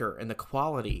character and the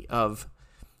quality of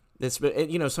this.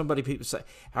 You know, people say,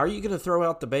 how are you going to throw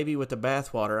out the baby with the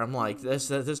bathwater? I'm like,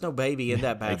 there's no baby in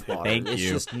that bathwater. It's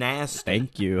just nasty.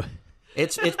 Thank you.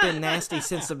 It's been nasty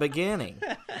since the beginning.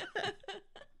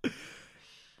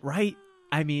 Right.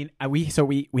 I mean, we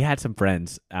had some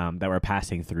friends that were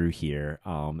passing through here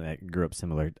that grew up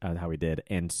similar to how we did.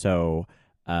 And so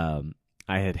I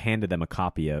had handed them a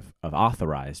copy of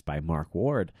Authorized by Mark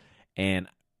Ward. And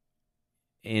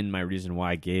in my reason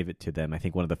why I gave it to them, I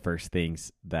think one of the first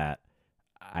things that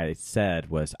I said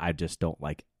was, I don't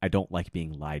like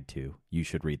being lied to. You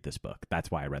should read this book. That's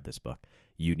why I read this book.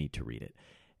 You need to read it.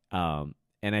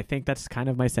 And I think that's kind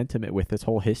of my sentiment with this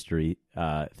whole history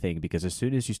thing, because as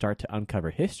soon as you start to uncover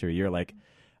history, you're like,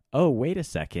 oh, wait a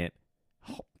second.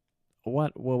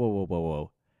 What?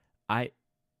 Whoa. I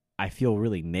feel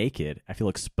really naked. I feel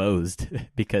exposed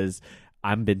because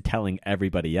I've been telling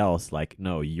everybody else, like,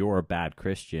 no, you're a bad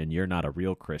Christian. You're not a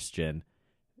real Christian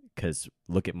because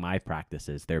look at my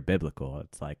practices. They're biblical.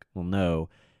 It's like, well, no,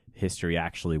 history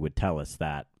actually would tell us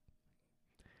that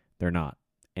they're not.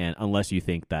 And unless you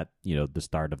think that, you know, the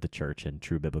start of the church and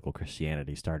true biblical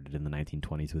Christianity started in the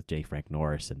 1920s with J. Frank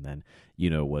Norris and then, you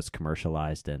know, was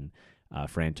commercialized and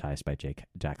franchised by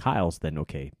Jack Hiles, then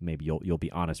okay, maybe you'll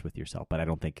be honest with yourself. But I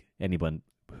don't think anyone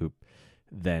who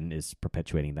then is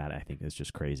perpetuating that, I think, is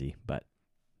just crazy. But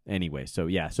anyway, so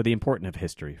the importance of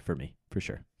history for me, for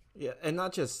sure. Yeah, and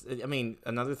not just, I mean,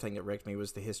 another thing that wrecked me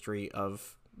was the history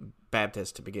of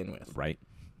Baptists to begin with. Right.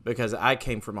 Because I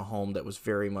came from a home that was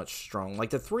very much strong.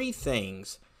 Like the three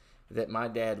things that my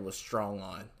dad was strong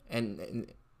on, and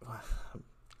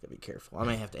gotta be careful. I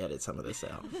may have to edit some of this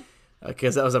out.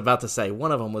 Because I was about to say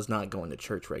one of them was not going to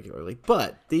church regularly.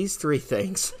 But these three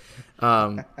things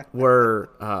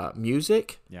were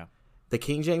music, the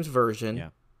King James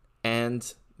Version,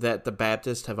 and that the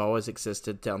Baptists have always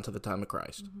existed down to the time of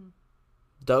Christ. Mm-hmm.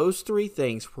 Those three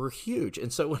things were huge.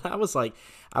 And so when I was like,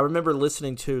 I remember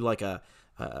listening to like a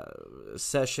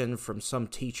session from some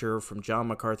teacher from John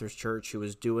MacArthur's church who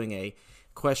was doing a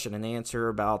question and answer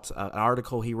about an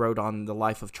article he wrote on the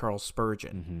life of Charles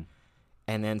Spurgeon. Mm-hmm.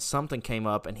 And then something came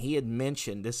up, and he had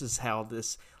mentioned, this is how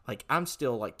this, like, I'm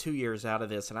still like 2 years out of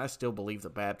this, and I still believe the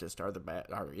Baptists are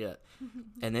it.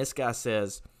 And this guy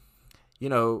says, you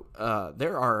know,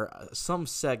 there are some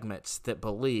segments that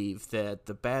believe that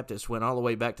the Baptists went all the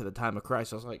way back to the time of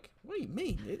Christ. I was like, what do you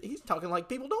mean? He's talking like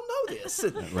people don't know this.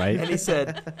 Right. And he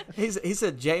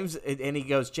said, James, and he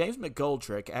goes, James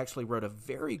McGoldrick actually wrote a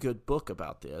very good book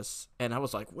about this. And I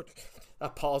was like, what? I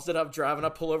paused it. I'm driving. I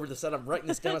pull over to the side. I'm writing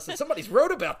this down. I said, somebody's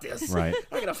wrote about this. Right.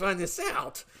 I got to find this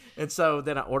out. And so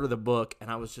then I ordered the book,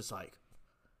 and I was just like,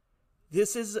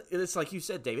 it's like you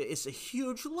said, David, it's a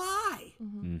huge lie.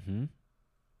 Mm-hmm.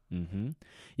 Mm-hmm.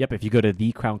 Yep. If you go to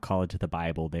the Crown College of the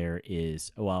Bible, there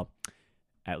is, well,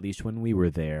 at least when we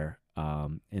were there,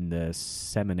 in the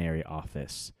seminary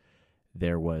office,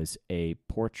 there was a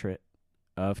portrait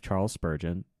of Charles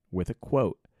Spurgeon with a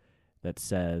quote that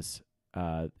says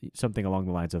something along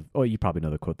the lines of, oh, you probably know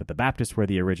the quote, that the Baptists were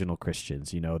the original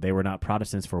Christians. You know, they were not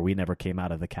Protestants, for we never came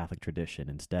out of the Catholic tradition.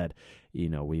 Instead, you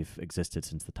know, we've existed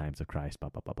since the times of Christ, blah,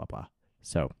 blah, blah, blah, blah.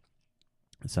 So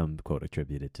some quote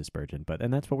attributed to Spurgeon,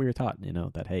 and that's what we were taught, you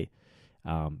know, that, hey,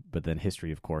 but then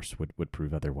history, of course, would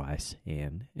prove otherwise.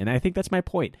 And I think that's my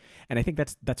point. And I think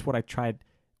that's what I tried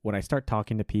when I start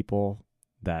talking to people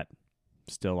that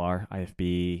still are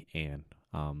IFB and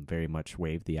very much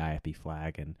wave the IFB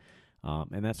flag and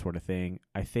that sort of thing.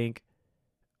 I think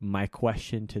my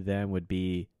question to them would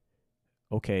be,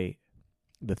 okay,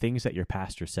 the things that your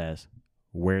pastor says,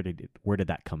 where did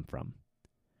that come from?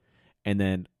 And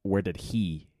then where did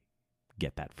he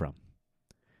get that from?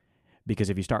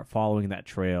 Because if you start following that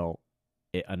trail,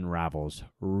 it unravels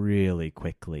really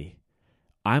quickly.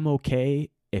 I'm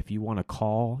okay if you want to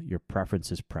call your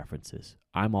preferences.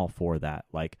 I'm all for that.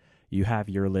 Like, you have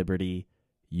your liberty,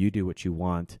 you do what you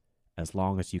want, as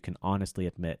long as you can honestly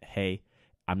admit, hey,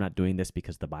 I'm not doing this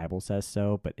because the Bible says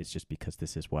so, but it's just because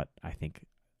this is what I think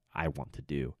I want to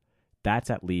do.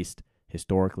 That's at least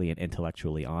historically and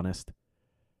intellectually honest.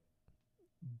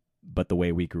 But the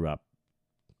way we grew up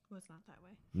was not that way.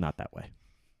 Not that way.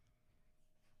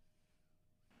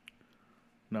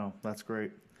 No, that's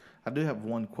great. I do have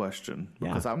one question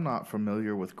because I'm not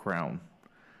familiar with Crown.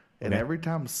 And every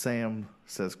time Sam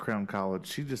says Crown College,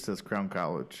 she just says Crown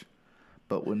College.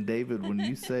 But when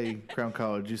you say Crown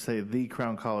College, you say the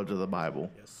Crown College of the Bible.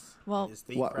 Yes. Well, it's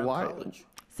the Crown College.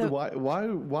 So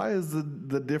why is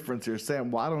the difference here?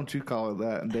 Sam, why don't you call it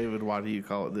that? And David, why do you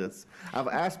call it this? I've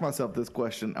asked myself this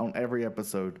question on every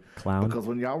episode. Clown. Because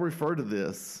when y'all refer to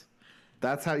this,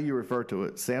 that's how you refer to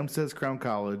it. Sam says Crown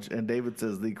College, and David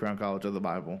says the Crown College of the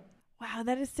Bible. Wow,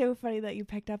 that is so funny that you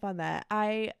picked up on that.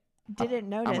 I didn't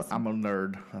notice. I'm a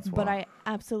nerd. That's why. But I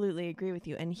absolutely agree with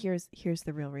you. And here's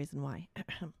the real reason why.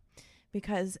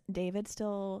 Because David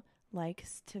still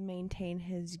likes to maintain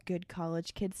his good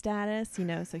college kid status, you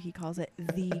know, so he calls it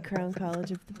the Crown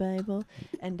College of the Bible.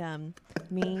 And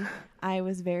me, I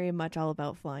was very much all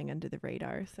about flying under the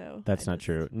radar. So that's not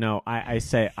true. No,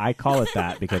 I call it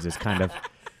that because it's kind of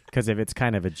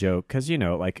a joke. Because, you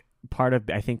know, like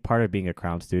I think part of being a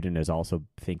Crown student is also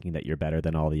thinking that you're better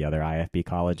than all the other IFB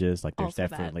colleges. Like, there's also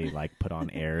definitely like put on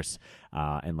airs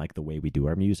and like the way we do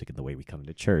our music and the way we come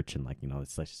to church, and like, you know,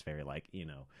 it's just very like, you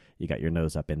know, you got your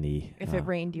nose up in the if it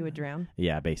rained you would drown.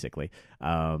 Yeah, basically.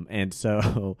 And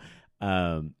so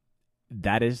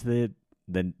that is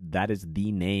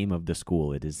the name of the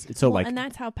school. It is so, like, and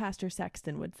that's how Pastor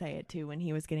Sexton would say it too when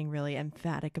he was getting really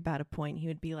emphatic about a point. He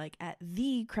would be like, at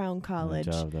the Crown College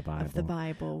of the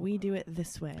Bible, we do it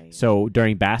this way. So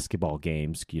during basketball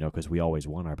games, you know, because we always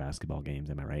won our basketball games,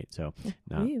 am I right? So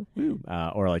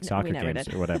or like soccer games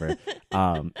or whatever.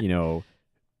 You know,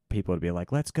 people would be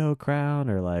like, let's go Crown,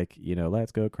 or like, you know,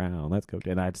 let's go Crown, let's go.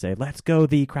 And I'd say, let's go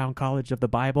the Crown College of the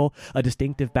Bible, a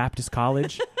distinctive Baptist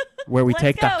college. where we Let's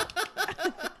take go.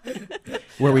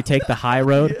 where we take the high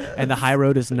road, and the high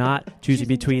road is not choosing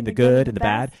between the good and the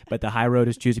bad, but the high road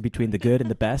is choosing between the good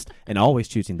and the best, and always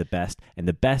choosing the best, and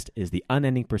the best is the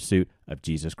unending pursuit of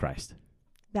Jesus Christ.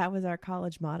 That was our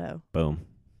college motto. Boom.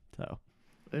 So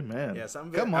Amen. Yes,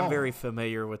 I'm Come on. very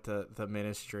familiar with the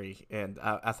ministry, and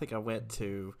I think I went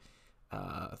to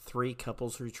 3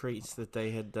 couples retreats that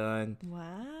they had done.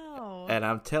 Wow. And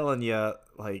I'm telling you,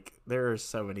 like, there are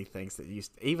so many things that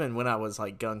even when I was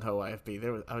like gung ho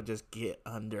IFB, I would just get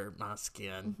under my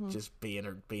skin just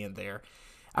being there.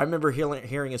 I remember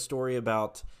hearing a story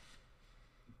about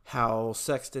how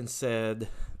Sexton said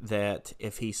that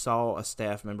if he saw a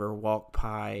staff member walk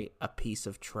by a piece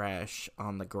of trash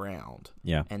on the ground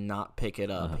yeah, and not pick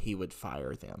it up, he would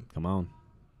fire them. come on.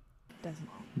 Doesn't.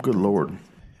 Good Lord.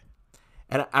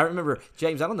 And I remember,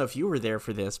 James, I don't know if you were there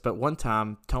for this, but one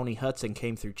time Tony Hudson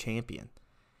came through Champion,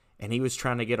 and he was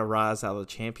trying to get a rise out of the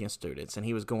Champion students, and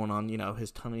he was going on,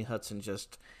 his Tony Hudson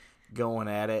just going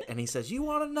at it, and he says, "You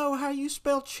want to know how you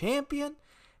spell champion?"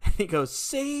 And he goes,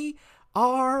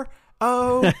 CROWN.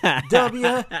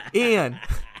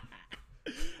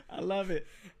 I love it.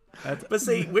 But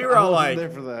see, we were all like, there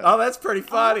for that. "Oh, that's pretty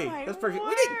funny. my That's pretty."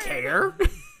 We didn't word. care.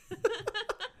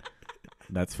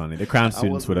 That's funny. The Crown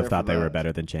students wasn't would have there thought for they were that.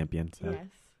 better than Champion. So Yes.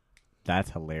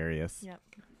 that's hilarious. Yep.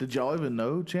 Did y'all even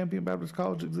know Champion Baptist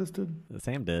College existed?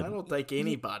 Sam did. I don't think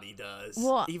anybody does,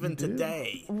 Well, even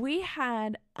today. We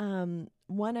had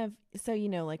one of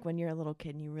like when you're a little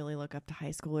kid and you really look up to high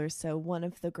schoolers. So one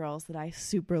of the girls that I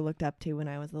super looked up to when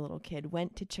I was a little kid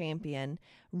went to Champion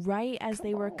right as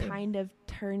they were kind of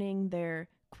turning their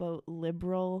quote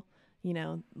liberal,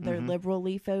 their liberal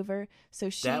leaf over. So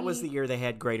That was the year they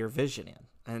had Greater Vision in,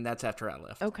 and that's after I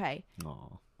left. Okay.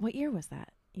 Aw. What year was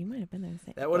that? You might have been there.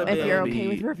 That would have if been you're okay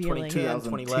with revealing. 22.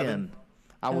 2011.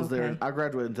 I was there. Okay. I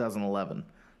graduated in 2011,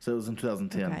 so it was in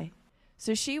 2010. Okay.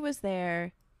 So she was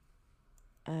there.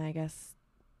 I guess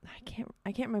I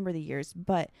can't remember the years,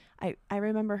 but I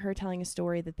remember her telling a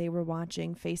story that they were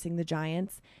watching Facing the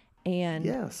Giants, and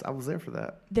Yes, I was there for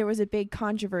that. there was a big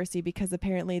controversy because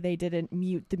apparently they didn't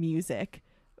mute the music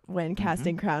when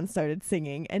Casting Crowns started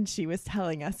singing, and she was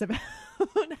telling us about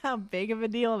how big of a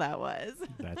deal that was.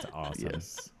 That's awesome.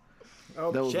 Yes.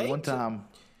 Oh, There was James, one time.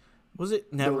 Was it?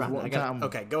 There Never was mind. one I got, time-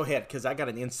 okay, go ahead, because I got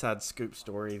an inside scoop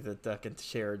story that I can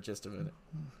share in just a minute.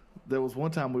 There was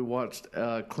one time we watched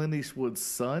Clint Eastwood's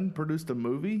son produced a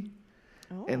movie,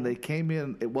 and they came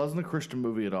in. It wasn't a Christian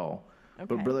movie at all, Okay.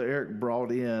 but Brother Eric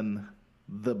brought in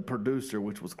the producer,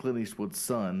 which was Clint Eastwood's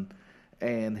son,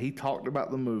 and he talked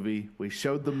about the movie. We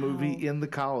showed the movie in the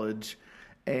college,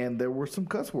 and there were some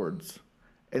cuss words.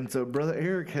 And so Brother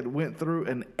Eric had went through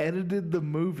and edited the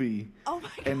movie Oh my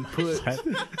and put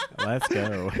Let's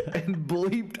go. and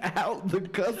bleeped out the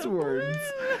cuss words.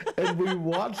 And we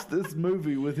watched this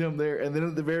movie with him there. And then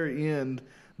at the very end,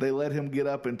 they let him get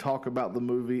up and talk about the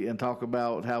movie and talk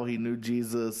about how he knew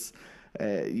Jesus.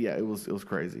 Yeah, it was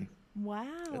crazy. Wow.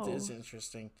 It is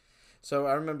interesting. So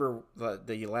I remember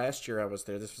the last year I was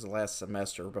there. This was the last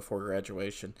semester before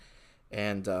graduation.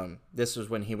 And this was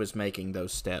when he was making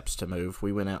those steps to move.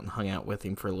 We went out and hung out with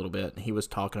him for a little bit. And he was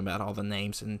talking about all the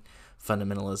names and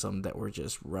fundamentalism that were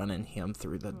just running him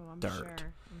through the dirt.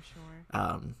 I'm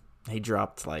sure. He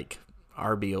dropped like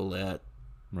R.B. Olette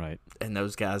Right. and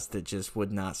those guys that just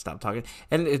would not stop talking.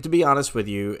 And to be honest with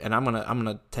you, and I'm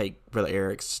gonna take Brother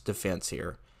Eric's defense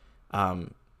here.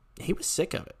 He was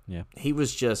sick of it. Yeah. He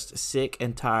was just sick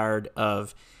and tired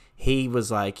of. He was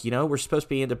like, we're supposed to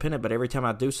be independent, but every time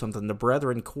I do something, the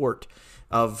Brethren Court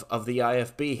of the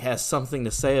IFB has something to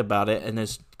say about it and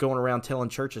is going around telling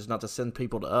churches not to send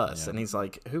people to us. Yeah. And he's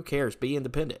like, who cares? Be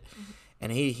independent.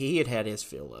 And he had his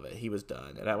fill of it. He was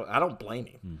done. And I don't blame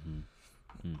him.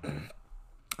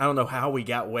 I don't know how we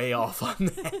got way off on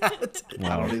that. I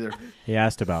Well, don't either, he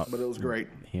asked about but it was great.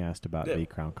 the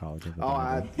Crown College of the Oh,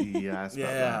 Bible. yeah, I asked about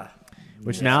Yeah. that.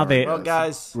 Which Yeah, now sorry, they Well,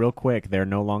 guys, real quick, they're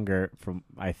no longer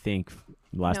I think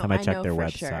last No, time I I checked know their for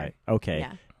website. sure. Okay.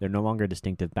 Yeah. They're no longer a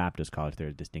distinctive Baptist college, they're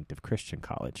a distinctive Christian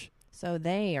college. So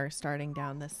they are starting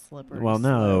down this slippery Well,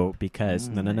 no, slope. because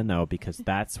no, because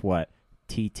that's what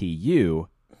TTU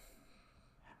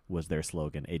was their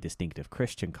slogan, a distinctive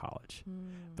Christian college.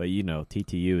 But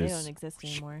TTU They is don't exist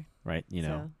anymore. right,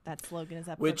 So that slogan is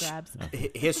up Which for grabs.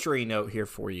 history note here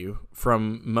for you.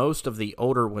 From most of the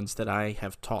older ones that I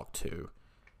have talked to,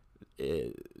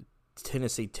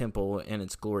 Tennessee Temple in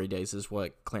its glory days is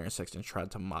what Clarence Sexton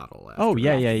tried to model after. Oh,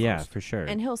 yeah, the yeah, most. for sure.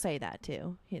 And he'll say that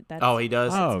too. That's, Oh, he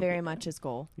does? Oh. That's very much his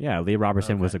goal. Yeah, Lee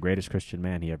Robertson was Okay. the greatest Christian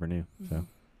man he ever knew. So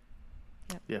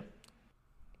Yeah.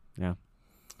 yeah.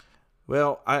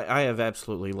 Well, I have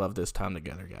absolutely loved this time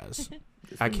together, guys.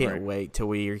 I can't great. wait till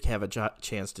we have a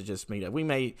chance to just meet up. We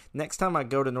may, next time I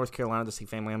go to North Carolina to see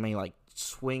family, I may like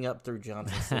swing up through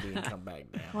Johnson City and come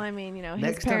back down. Well, I mean, you know, his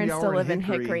Next time parents y'all still are live in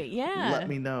Hickory, Hickory. Yeah. let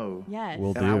me know. Yes.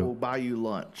 We'll And I do. will buy you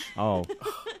lunch. Oh,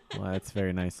 well, that's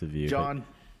very nice of you. but- John,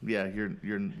 yeah,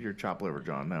 you're chopped liver,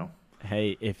 John, now.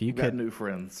 hey, if you You got could, new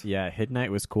friends. yeah, Hid Night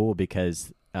was cool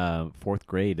because fourth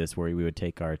grade is where we would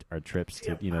take our trips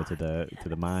to to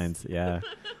the mines. Yeah,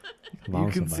 You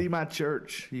can see my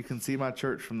church. You can see my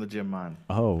church from the gym mine.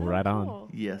 Oh, right on. Cool.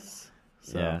 Yes.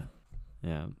 So,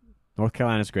 Yeah. North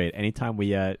Carolina's great. Anytime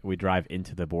we drive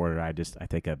into the border, I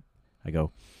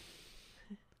go.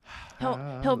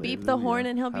 He'll beep the horn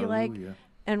and he'll be like, Hallelujah.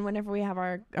 and whenever we have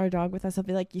our dog with us, he'll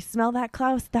be like, "You smell that,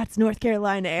 Klaus? That's North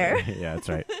Carolina air." Yeah, that's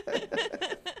right.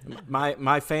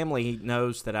 My family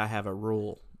knows that I have a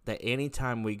rule that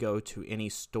anytime we go to any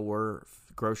store,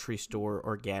 grocery store,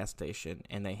 or gas station,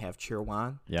 and they have cheer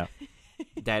wine, Yeah.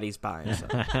 Daddy's buying some.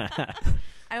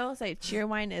 I will say,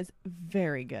 Cheerwine is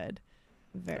very good.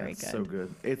 Very That's good. so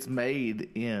good. It's made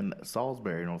in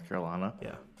Salisbury, North Carolina.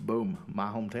 Yeah. Boom, my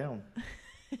hometown.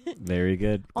 Very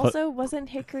good. Also, wasn't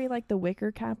Hickory like the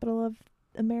wicker capital of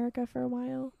America for a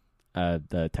while?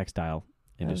 The textile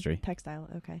industry, Textile.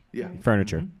 Okay. Yeah. All right.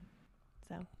 furniture.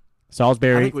 So I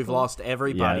Salisbury. think we've lost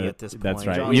everybody Yeah, at this point. That's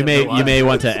right. John, you you have may no idea.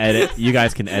 want to edit. You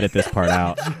guys can edit this part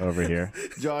out over here.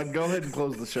 John, go ahead and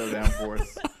close the show down for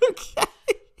us.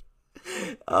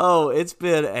 Oh, it's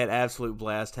been an absolute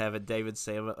blast having David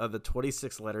Sam of the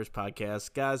 26 Letters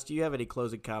podcast. Guys, do you have any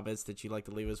closing comments that you'd like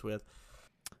to leave us with?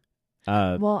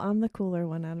 well, I'm the cooler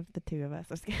one out of the two of us.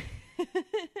 I was kidding.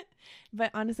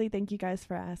 But honestly, thank you guys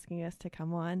for asking us to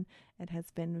come on. It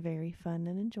has been very fun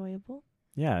and enjoyable.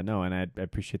 Yeah, no, and I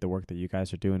appreciate the work that you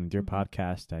guys are doing with your Mhm.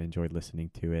 podcast. I enjoyed listening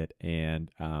to it, and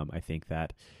I think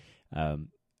that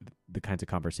the kinds of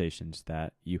conversations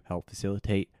that you help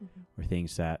facilitate are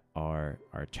things that are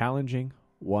challenging,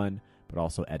 one, but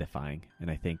also edifying. And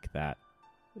I think that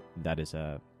is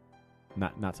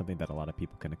not something that a lot of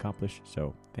people can accomplish.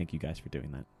 So thank you guys for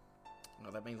doing that.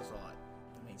 Well, that means a lot.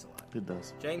 That means a lot. It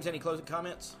does. James, any closing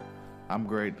comments? I'm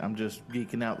great. I'm just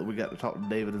geeking out that we got to talk to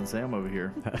David and Sam over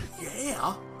here.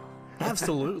 Yeah,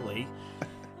 absolutely.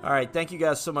 All right, thank you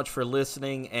guys so much for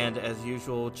listening, and as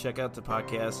usual, check out the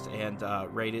podcast and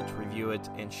rate it, review it,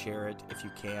 and share it if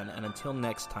you can. And until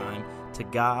next time, to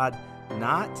God,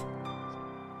 not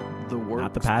The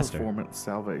Works the pastor. Performance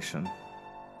Salvation.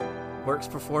 Works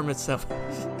Performance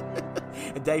Salvation.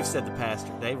 And Dave said the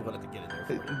pastor. Dave wanted to get in there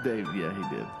for you. Dave, yeah,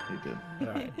 he did. He did.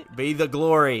 All right, be the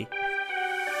glory.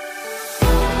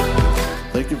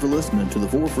 Thank you for listening to the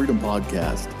For Freedom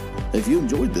Podcast. If you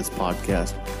enjoyed this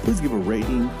podcast, please give a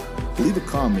rating, leave a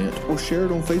comment, or share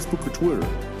it on Facebook or Twitter.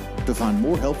 To find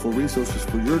more helpful resources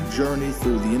for your journey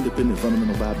through the independent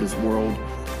fundamental Baptist world,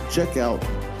 check out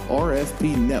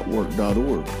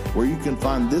rfpnetwork.org, where you can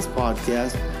find this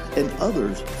podcast and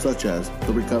others such as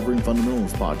the Recovering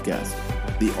Fundamentalists Podcast,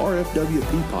 the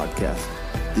RFWP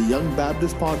Podcast, the Young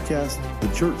Baptist Podcast, the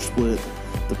Church Split,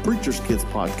 the Preacher's Kids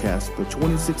Podcast, the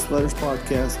 26 Letters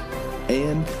Podcast,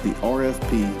 and the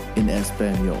RFP in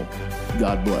Espanol.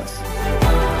 God bless.